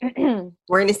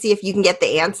 We're going to see if you can get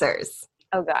the answers.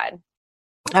 Oh, God.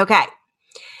 Okay.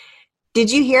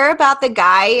 Did you hear about the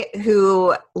guy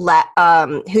whose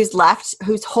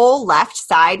whole left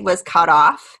side was cut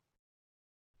off?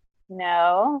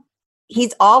 No.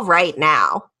 He's all right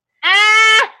now.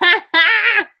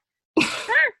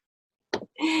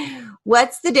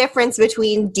 What's the difference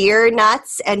between deer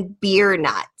nuts and beer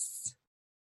nuts?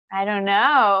 I don't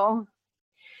know.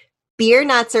 Beer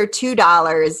nuts are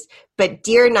 $2, but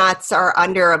deer nuts are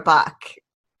under $1.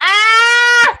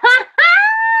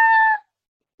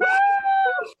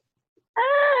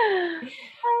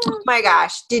 Oh my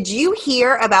gosh. Did you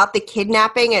hear about the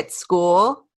kidnapping at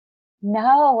school?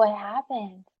 No, what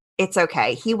happened? It's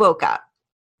okay. He woke up.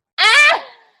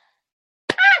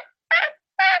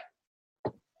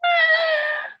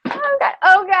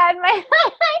 Oh God, I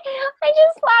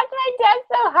just slapped my desk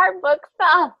so hard, book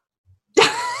fell.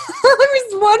 I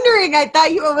was wondering. I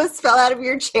thought you almost fell out of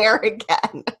your chair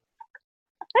again.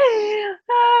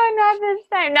 Oh, not this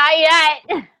time. Not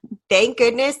yet. Thank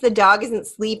goodness the dog isn't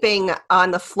sleeping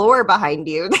on the floor behind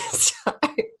you this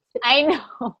time. I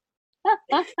know.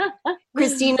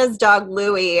 Christina's dog,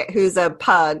 Louie, who's a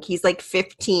pug, he's like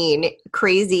 15,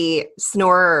 crazy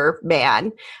snorer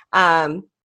man.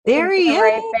 There he is.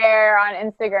 Right there on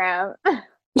Instagram.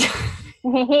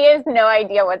 He has no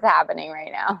idea what's happening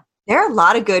right now. There are a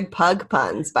lot of good pug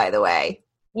puns, by the way.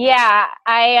 Yeah,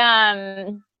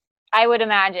 I would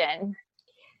imagine.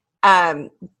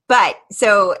 But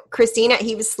so Christina,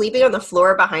 he was sleeping on the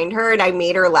floor behind her, and I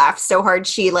made her laugh so hard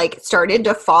she like started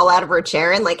to fall out of her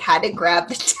chair and like had to grab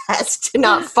the desk to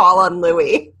not fall on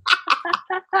Louis.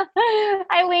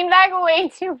 I leaned back way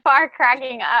too far,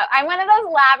 cracking up. I'm one of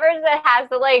those laughers that has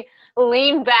to like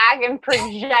lean back and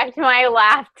project my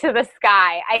laugh to the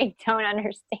sky. I don't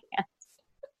understand.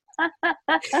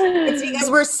 It's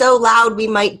because we're so loud we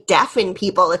might deafen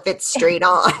people if it's straight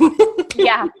on.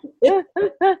 Yeah.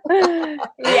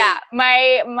 Yeah.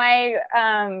 My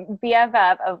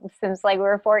BFF since like we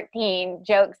were 14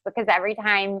 jokes because every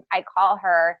time I call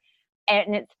her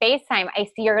and it's FaceTime, I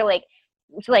see her like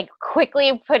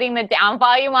quickly putting the down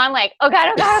volume on, like, oh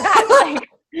God, like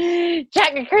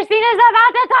check, Christina's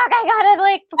about to talk. I gotta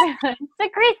like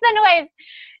decrease the noise.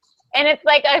 And it's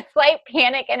like a slight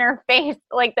panic in her face,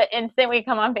 like the instant we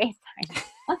come on FaceTime.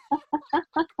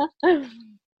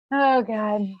 Oh,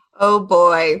 God. Oh,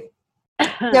 boy.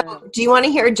 So, do you want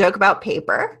to hear a joke about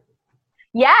paper?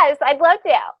 Yes, I'd love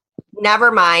to.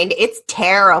 Never mind. It's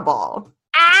terrible.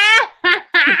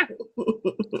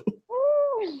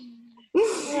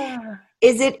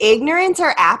 Is it ignorance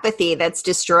or apathy that's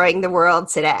destroying the world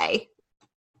today?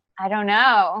 I don't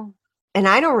know. And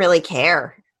I don't really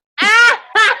care.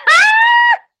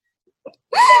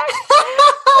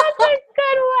 That's a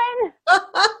good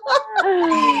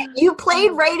one. You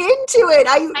played right into it.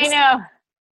 I know.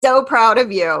 So proud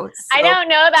of you. I don't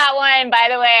know that one, by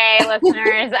the way,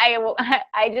 listeners.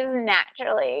 I just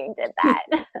naturally did that.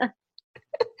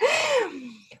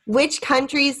 Which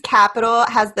country's capital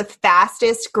has the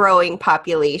fastest growing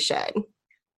population?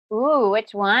 Ooh,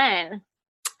 which one?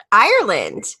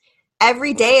 Ireland.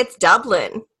 Every day it's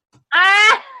Dublin.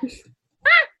 Ah!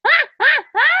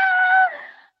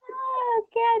 Oh,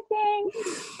 God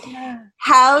dang.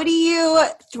 How do you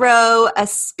throw a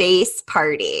space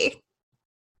party?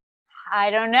 I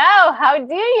don't know. How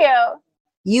do you?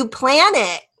 You plan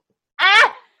it.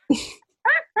 Ah!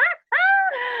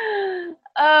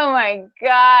 Oh, my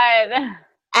God.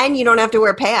 And you don't have to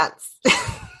wear pants.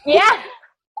 Yeah.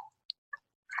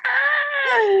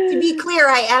 To be clear,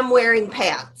 I am wearing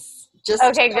pants. Just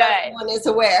okay, so good. everyone is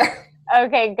aware.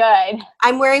 Okay, good.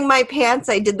 I'm wearing my pants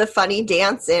I did the funny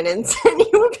dance in and sent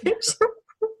you a picture.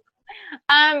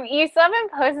 You still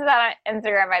haven't posted that on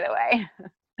Instagram, by the way.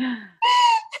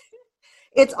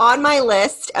 It's on my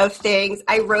list of things.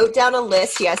 I wrote down a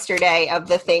list yesterday of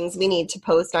the things we need to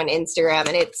post on Instagram,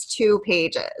 and it's 2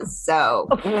 pages. So,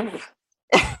 and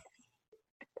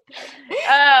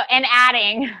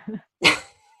adding.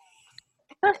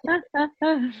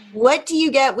 what do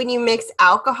you get when you mix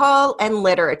alcohol and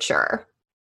literature?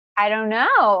 I don't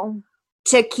know.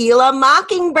 Tequila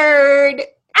Mockingbird.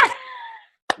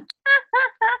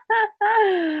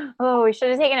 Oh, we should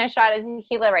have taken a shot of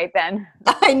tequila right then.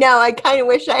 I know. I kind of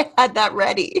wish I had that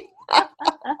ready.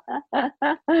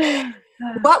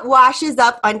 What washes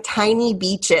up on tiny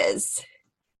beaches?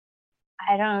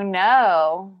 I don't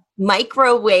know.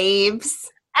 Microwaves.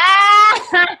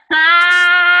 That's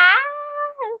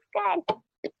good.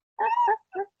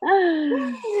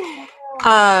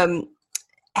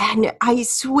 And I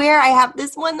swear I have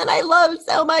this one that I love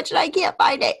so much and I can't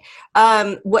find it.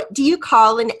 What do you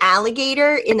call an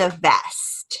alligator in a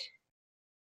vest?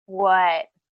 What?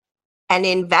 An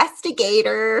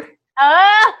investigator.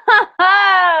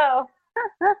 Oh!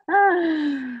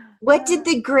 What did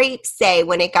the grape say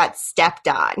when it got stepped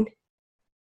on?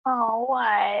 Oh,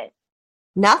 what?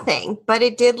 Nothing, but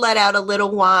it did let out a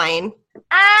little whine.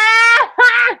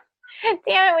 Damn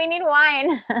it, we need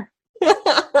wine.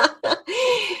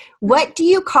 What do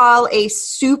you call a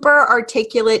super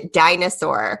articulate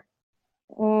dinosaur?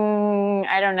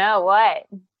 I don't know. What?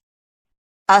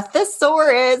 A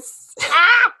thesaurus.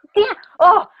 Damn.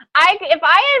 Oh, if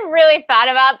I had really thought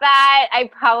about that, I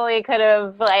probably could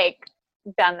have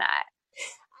done that.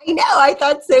 I know. I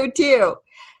thought so too.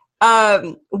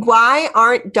 Why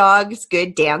aren't dogs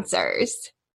good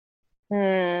dancers?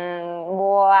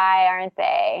 Why aren't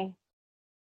they?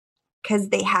 Because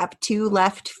they have 2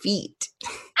 left feet.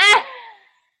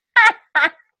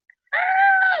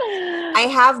 I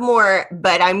have more,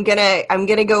 but I'm gonna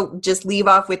go just leave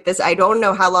off with this. I don't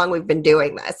know how long we've been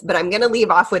doing this, but I'm gonna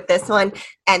leave off with this one,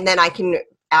 and then I can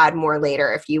add more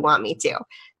later if you want me to.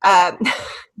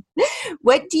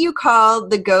 What do you call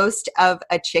the ghost of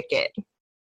a chicken?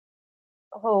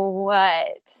 Oh,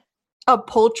 what? A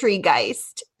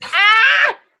poultrygeist.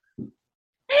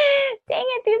 Dang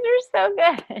it, these are so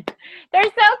good. They're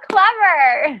so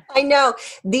clever. I know.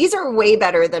 These are way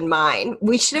better than mine.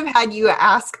 We should have had you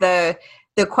ask the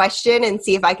question and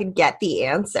see if I could get the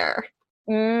answer.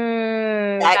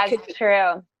 That's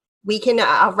true. We can,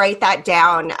 I'll write that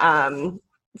down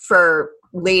for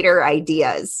later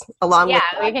ideas along with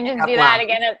we can just do that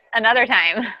again another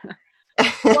time.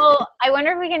 Well, I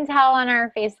wonder if we can tell on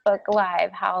our Facebook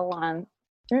Live how long.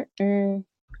 You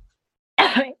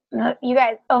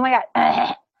guys, oh my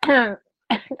God.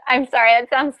 I'm sorry, that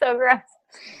sounds so gross.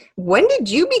 When did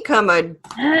you become a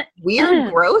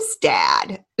weird, gross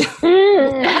dad?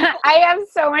 I have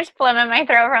so much phlegm in my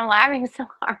throat from laughing so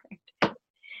hard.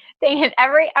 Dang it,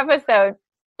 every episode.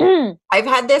 I've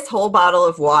had this whole bottle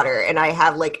of water and I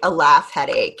have like a laugh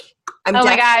headache. Oh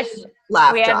my gosh,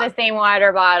 we have the same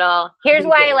water bottle. Here's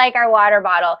why I like our water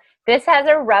bottle. This has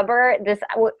a rubber,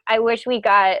 I wish we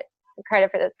got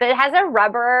credit for this, but it has a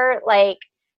rubber like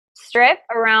strip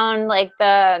around like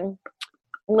the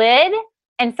lid.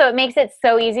 And so it makes it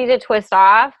so easy to twist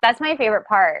off. That's my favorite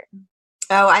part.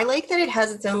 Oh, I like that it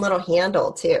has its own little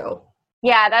handle too.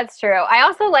 Yeah, that's true. I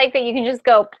also like that you can just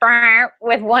go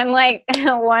with one and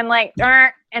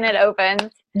it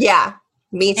opens. Yeah,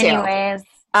 me too. Anyways,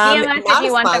 DM us if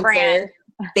you want the brand.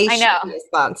 They should be a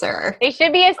sponsor. They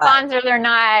should be a sponsor. They're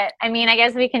not. I mean, I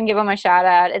guess we can give them a shout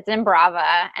out. It's in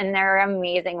Brava, and they're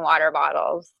amazing water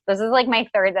bottles. This is like my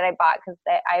third that I bought because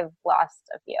I've lost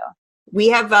a few. We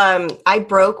have, I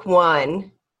broke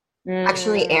one.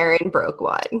 Actually, Aaron broke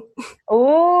one.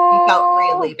 Oh. He felt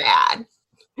really bad.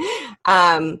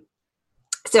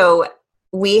 So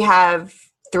we have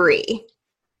 3.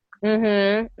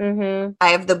 I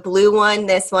have the blue one,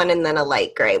 this one, and then a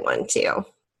light gray one too.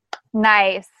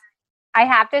 Nice. I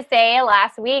have to say,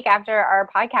 last week after our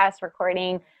podcast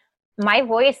recording, my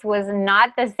voice was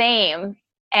not the same.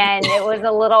 And it was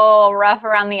a little rough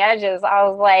around the edges. I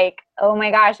was like, oh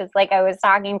my gosh, it's like I was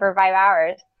talking for 5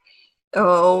 hours.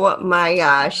 Oh my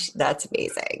gosh, that's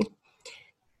amazing.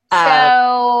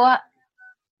 So,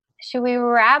 should we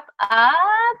wrap up?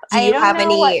 Do you have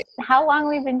any? How long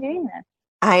we've been doing this?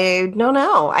 I don't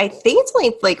know. I think it's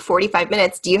only like 45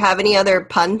 minutes. Do you have any other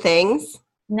pun things?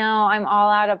 No, I'm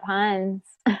all out of puns.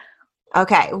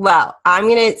 Okay, well, I'm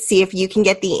going to see if you can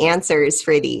get the answers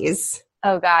for these.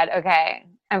 Oh God, okay.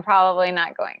 I'm probably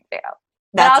not going to.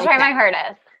 But I'll try my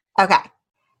hardest. Okay.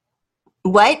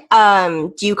 What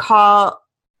do you call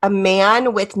a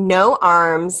man with no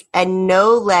arms and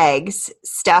no legs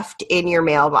stuffed in your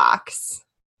mailbox?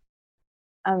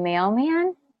 A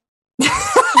mailman? Doesn't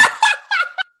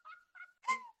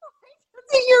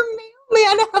your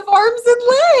mailman have arms and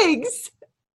legs?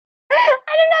 I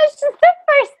don't know. It's just the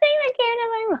first thing that came to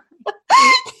my mind.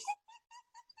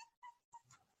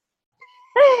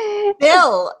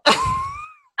 Bill.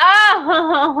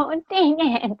 Oh, dang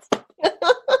it.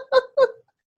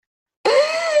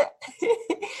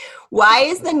 Why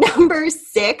is the number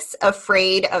 6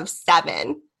 afraid of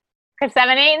 7? Because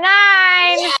 7, 8,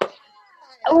 9. Yeah.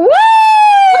 Woo!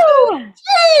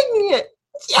 Dang!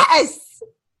 Yes!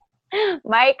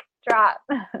 Mic drop.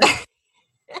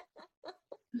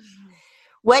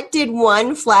 What did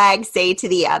one flag say to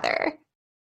the other?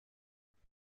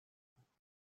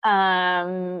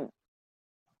 I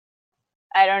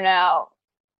don't know.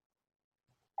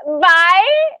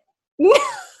 Bye?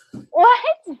 What?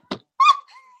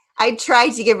 I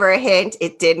tried to give her a hint.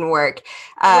 It didn't work.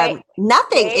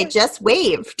 Nothing. Waved? It just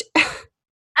waved.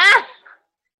 Ah!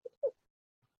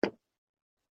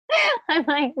 I'm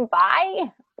like,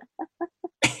 bye?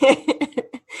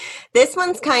 This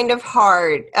one's kind of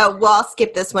hard. Well, I'll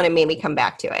skip this one and maybe come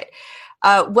back to it.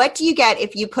 What do you get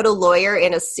if you put a lawyer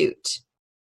in a suit?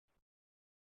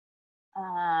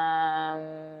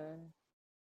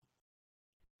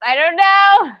 I don't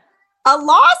know. A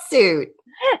lawsuit.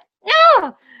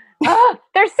 No. Oh,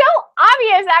 they're so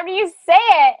obvious after you say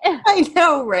it. I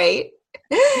know, right?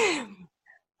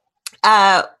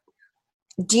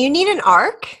 Do you need an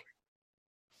arc?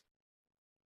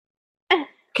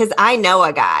 Because I know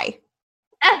a guy.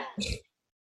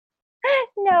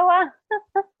 Noah.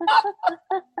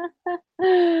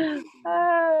 I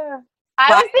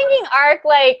was thinking arc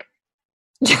like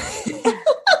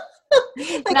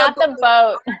not the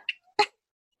boat.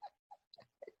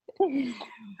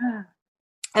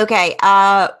 Okay.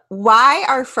 Why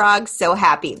are frogs so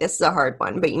happy? This is a hard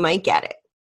one, but you might get it.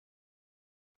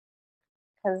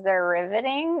 Because they're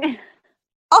riveting.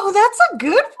 Oh, that's a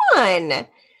good one.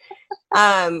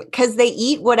 Because they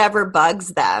eat whatever bugs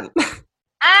them.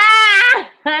 Ah,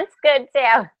 that's good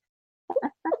too.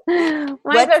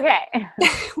 Mine's okay.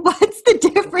 What's the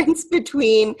difference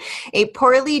between a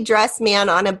poorly dressed man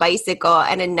on a bicycle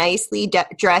and a nicely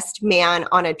dressed man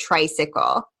on a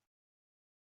tricycle?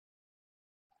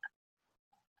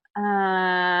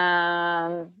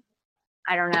 I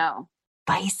don't know.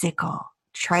 Bicycle,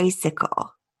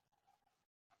 tricycle.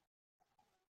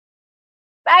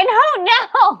 I don't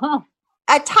know.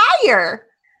 A tire.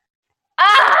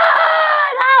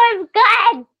 Oh, that was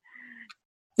good.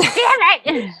 Damn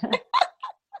it.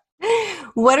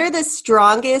 What are the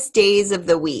strongest days of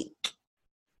the week?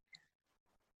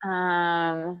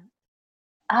 Oh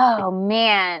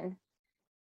man.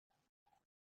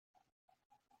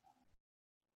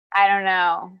 I don't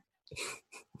know.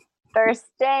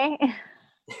 Thursday?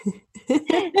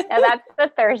 No, that's the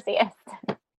thirstiest.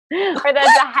 Or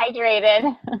the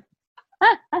dehydrated.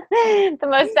 The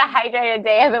most dehydrated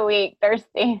day of the week,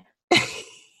 thirsty. I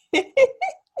just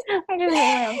made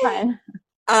my own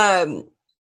fun.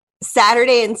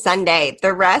 Saturday and Sunday.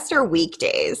 The rest are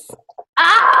weekdays.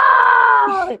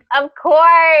 Oh, of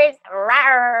course.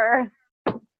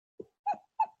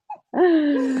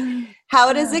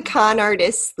 How does a con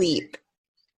artist sleep?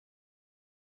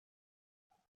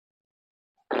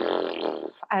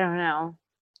 I don't know.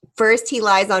 First, he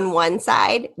lies on one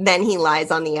side, then he lies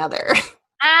on the other.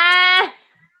 I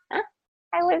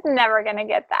was never going to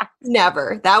get that.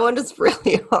 Never. That one was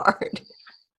really hard.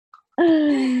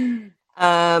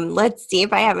 Let's see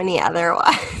if I have any other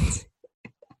ones.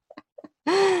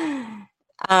 I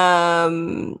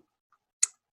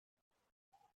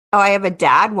have a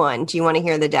dad one. Do you want to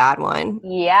hear the dad one?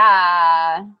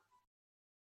 Yeah.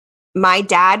 My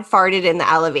dad farted in the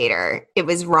elevator. It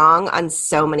was wrong on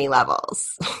so many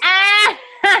levels.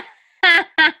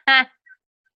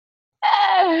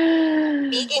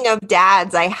 Speaking of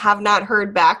dads, I have not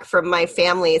heard back from my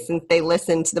family since they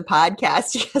listened to the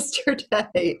podcast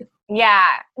yesterday.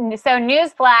 Yeah. So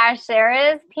newsflash,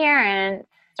 Sarah's parents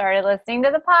started listening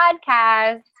to the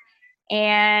podcast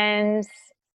and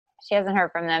she hasn't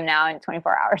heard from them now in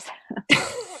 24 hours.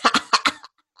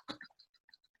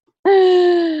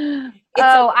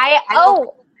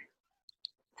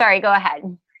 Sorry, go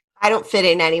ahead. I don't fit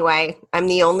in anyway. I'm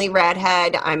the only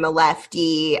redhead. I'm a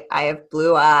lefty. I have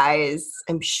blue eyes.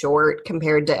 I'm short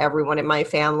compared to everyone in my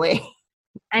family.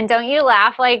 And don't you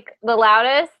laugh like the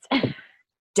loudest?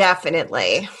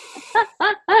 Definitely.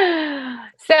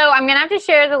 So I'm going to have to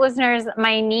share with the listeners,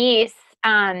 my niece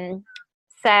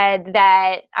said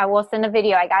that I will send a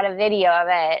video. I got a video of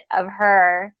it, of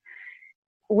her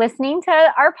listening to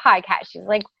our podcast. She's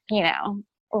like,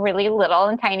 really little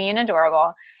and tiny and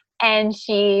adorable. And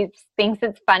she thinks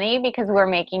it's funny because we're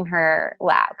making her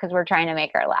laugh, because we're trying to make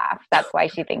her laugh. That's why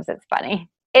she thinks it's funny.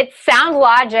 It's sound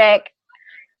logic.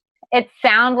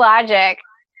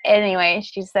 Anyway,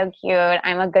 she's so cute.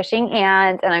 I'm a gushing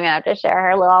aunt, and I'm going to have to share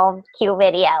her little cute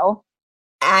video.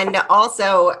 And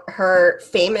also her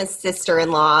famous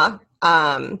sister-in-law.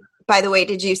 By the way,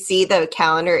 did you see the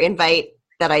calendar invite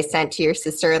that I sent to your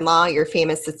sister-in-law, your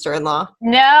famous sister-in-law?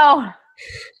 No.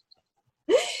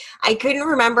 I couldn't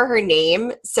remember her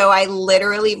name, so I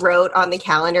literally wrote on the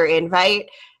calendar invite,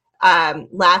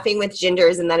 laughing with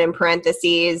gingers, and then in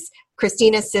parentheses,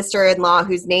 Christina's sister-in-law,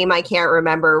 whose name I can't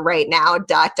remember right now, ...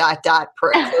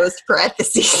 closed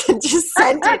parentheses, and just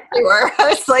sent it to her. I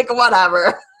was like,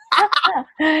 whatever.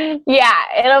 Yeah,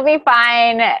 it'll be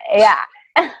fine. Yeah.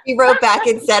 He wrote back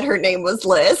and said her name was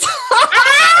Liz.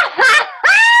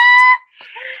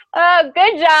 Oh,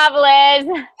 good job, Liz.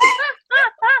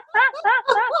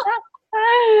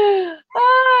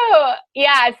 Oh,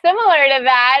 yeah, similar to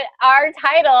that, our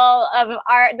title of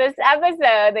this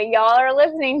episode that y'all are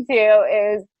listening to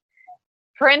is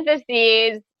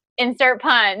parentheses, insert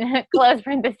pun, close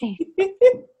parentheses.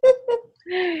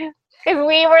 Because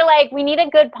we were like, we need a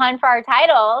good pun for our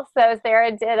title, so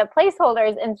Sarah did a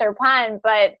placeholders insert pun,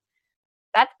 but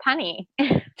that's punny.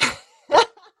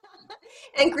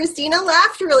 And Christina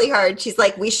laughed really hard. She's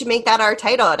like, we should make that our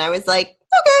title. And I was like,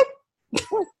 okay.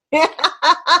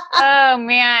 Oh,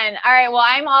 man. All right. Well,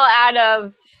 I'm all out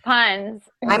of puns.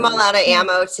 I'm all out of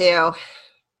ammo, too.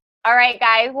 All right,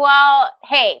 guys. Well,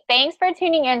 hey, thanks for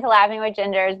tuning in to Laughing with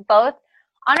Gingers, both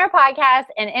on our podcast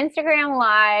and Instagram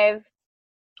Live.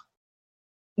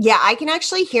 Yeah, I can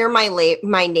actually hear my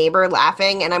neighbor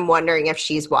laughing, and I'm wondering if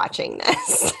she's watching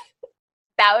this.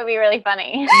 That would be really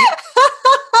funny.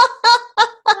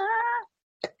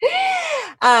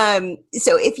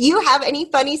 So if you have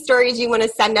any funny stories you want to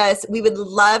send us, we would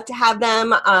love to have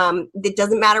them. It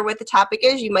doesn't matter what the topic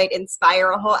is. You might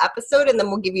inspire a whole episode, and then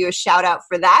we'll give you a shout out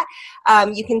for that.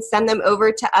 You can send them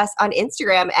over to us on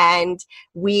Instagram, and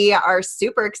we are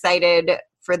super excited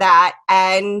for that.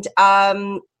 And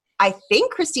I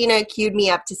think Christina queued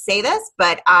me up to say this,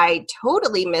 but I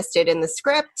totally missed it in the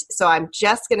script. So I'm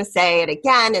just going to say it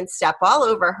again and step all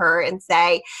over her and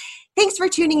say, thanks for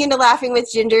tuning into Laughing with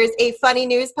Gingers, a funny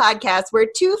news podcast where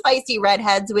two feisty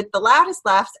redheads with the loudest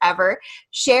laughs ever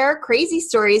share crazy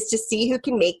stories to see who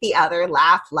can make the other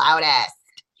laugh loudest.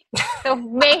 So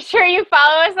make sure you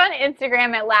follow us on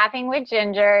Instagram at Laughing with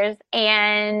Gingers,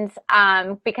 and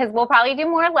because we'll probably do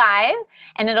more live,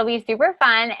 and it'll be super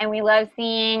fun. And we love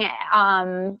seeing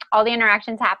all the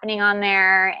interactions happening on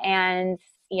there. And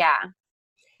yeah.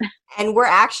 And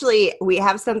we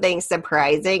have something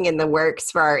surprising in the works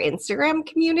for our Instagram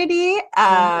community.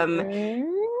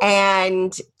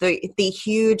 And the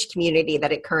huge community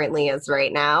that it currently is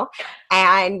right now.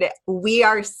 And we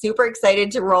are super excited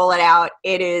to roll it out.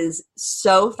 It is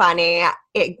so funny.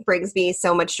 It brings me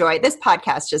so much joy. This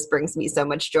podcast just brings me so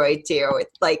much joy too.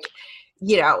 It's like,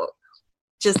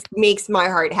 just makes my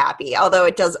heart happy. Although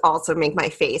it does also make my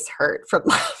face hurt from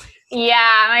laughing.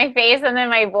 Yeah, my face and then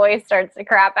my voice starts to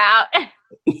crap out.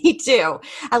 Me too.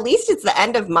 At least it's the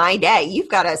end of my day. You've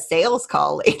got a sales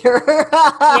call later. Yeah,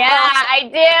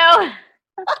 I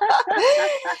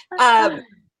do.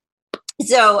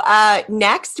 So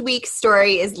next week's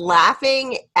story is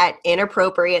laughing at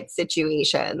inappropriate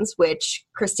situations, which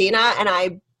Christina and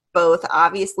I both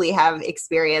obviously have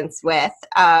experience with.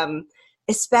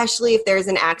 Especially if there's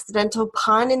an accidental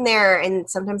pun in there. And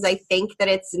sometimes I think that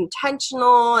it's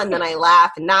intentional and then I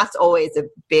laugh, and that's always a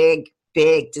big,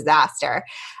 big disaster.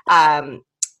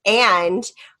 And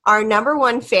our number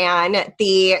one fan,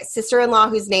 the sister-in-law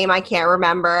whose name I can't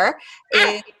remember,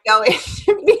 is going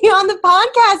to be on the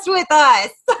podcast with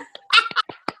us.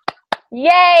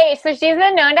 Yay! So she's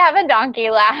been known to have a donkey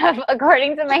laugh,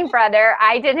 according to my brother.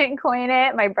 I didn't coin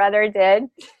it. My brother did.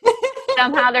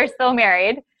 Somehow they're still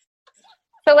married.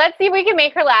 So let's see if we can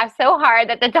make her laugh so hard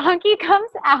that the donkey comes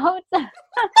out.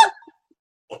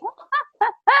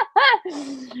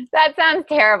 That sounds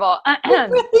terrible. It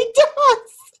really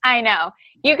does. I know.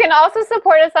 You can also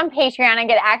support us on Patreon and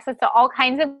get access to all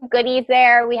kinds of goodies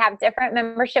there. We have different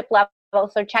membership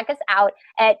levels, so check us out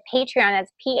at Patreon.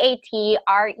 It's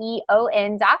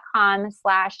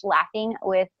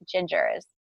patreon.com/laughingwithgingers.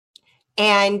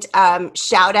 And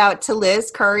shout out to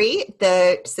Liz Curry,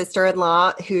 the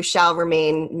sister-in-law who shall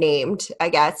remain named, I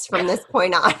guess, from this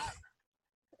point on.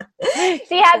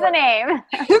 She has a name.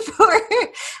 For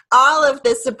all of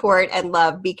the support and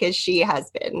love, because she has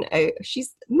been,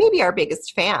 she's maybe our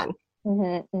biggest fan.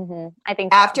 I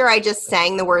think so. After I just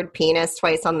sang the word penis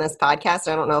twice on this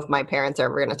podcast, I don't know if my parents are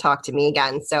ever going to talk to me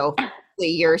again. So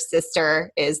your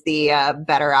sister is the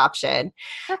better option.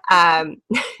 And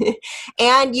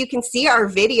you can see our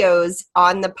videos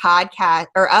on the podcast,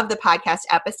 or of the podcast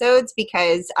episodes,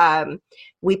 because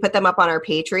we put them up on our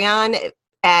Patreon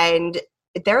and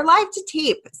they're live to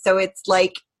tape. So it's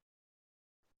like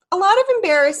a lot of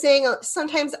embarrassing,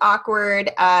 sometimes awkward,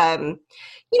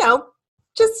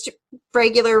 just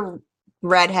regular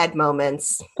redhead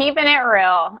moments. Keeping it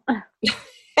real.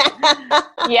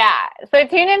 Yeah. So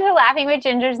tune into Laughing with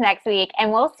Gingers next week,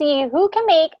 and we'll see who can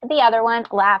make the other one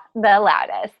laugh the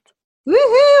loudest.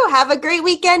 Woohoo! Have a great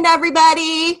weekend,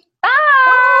 everybody. Bye.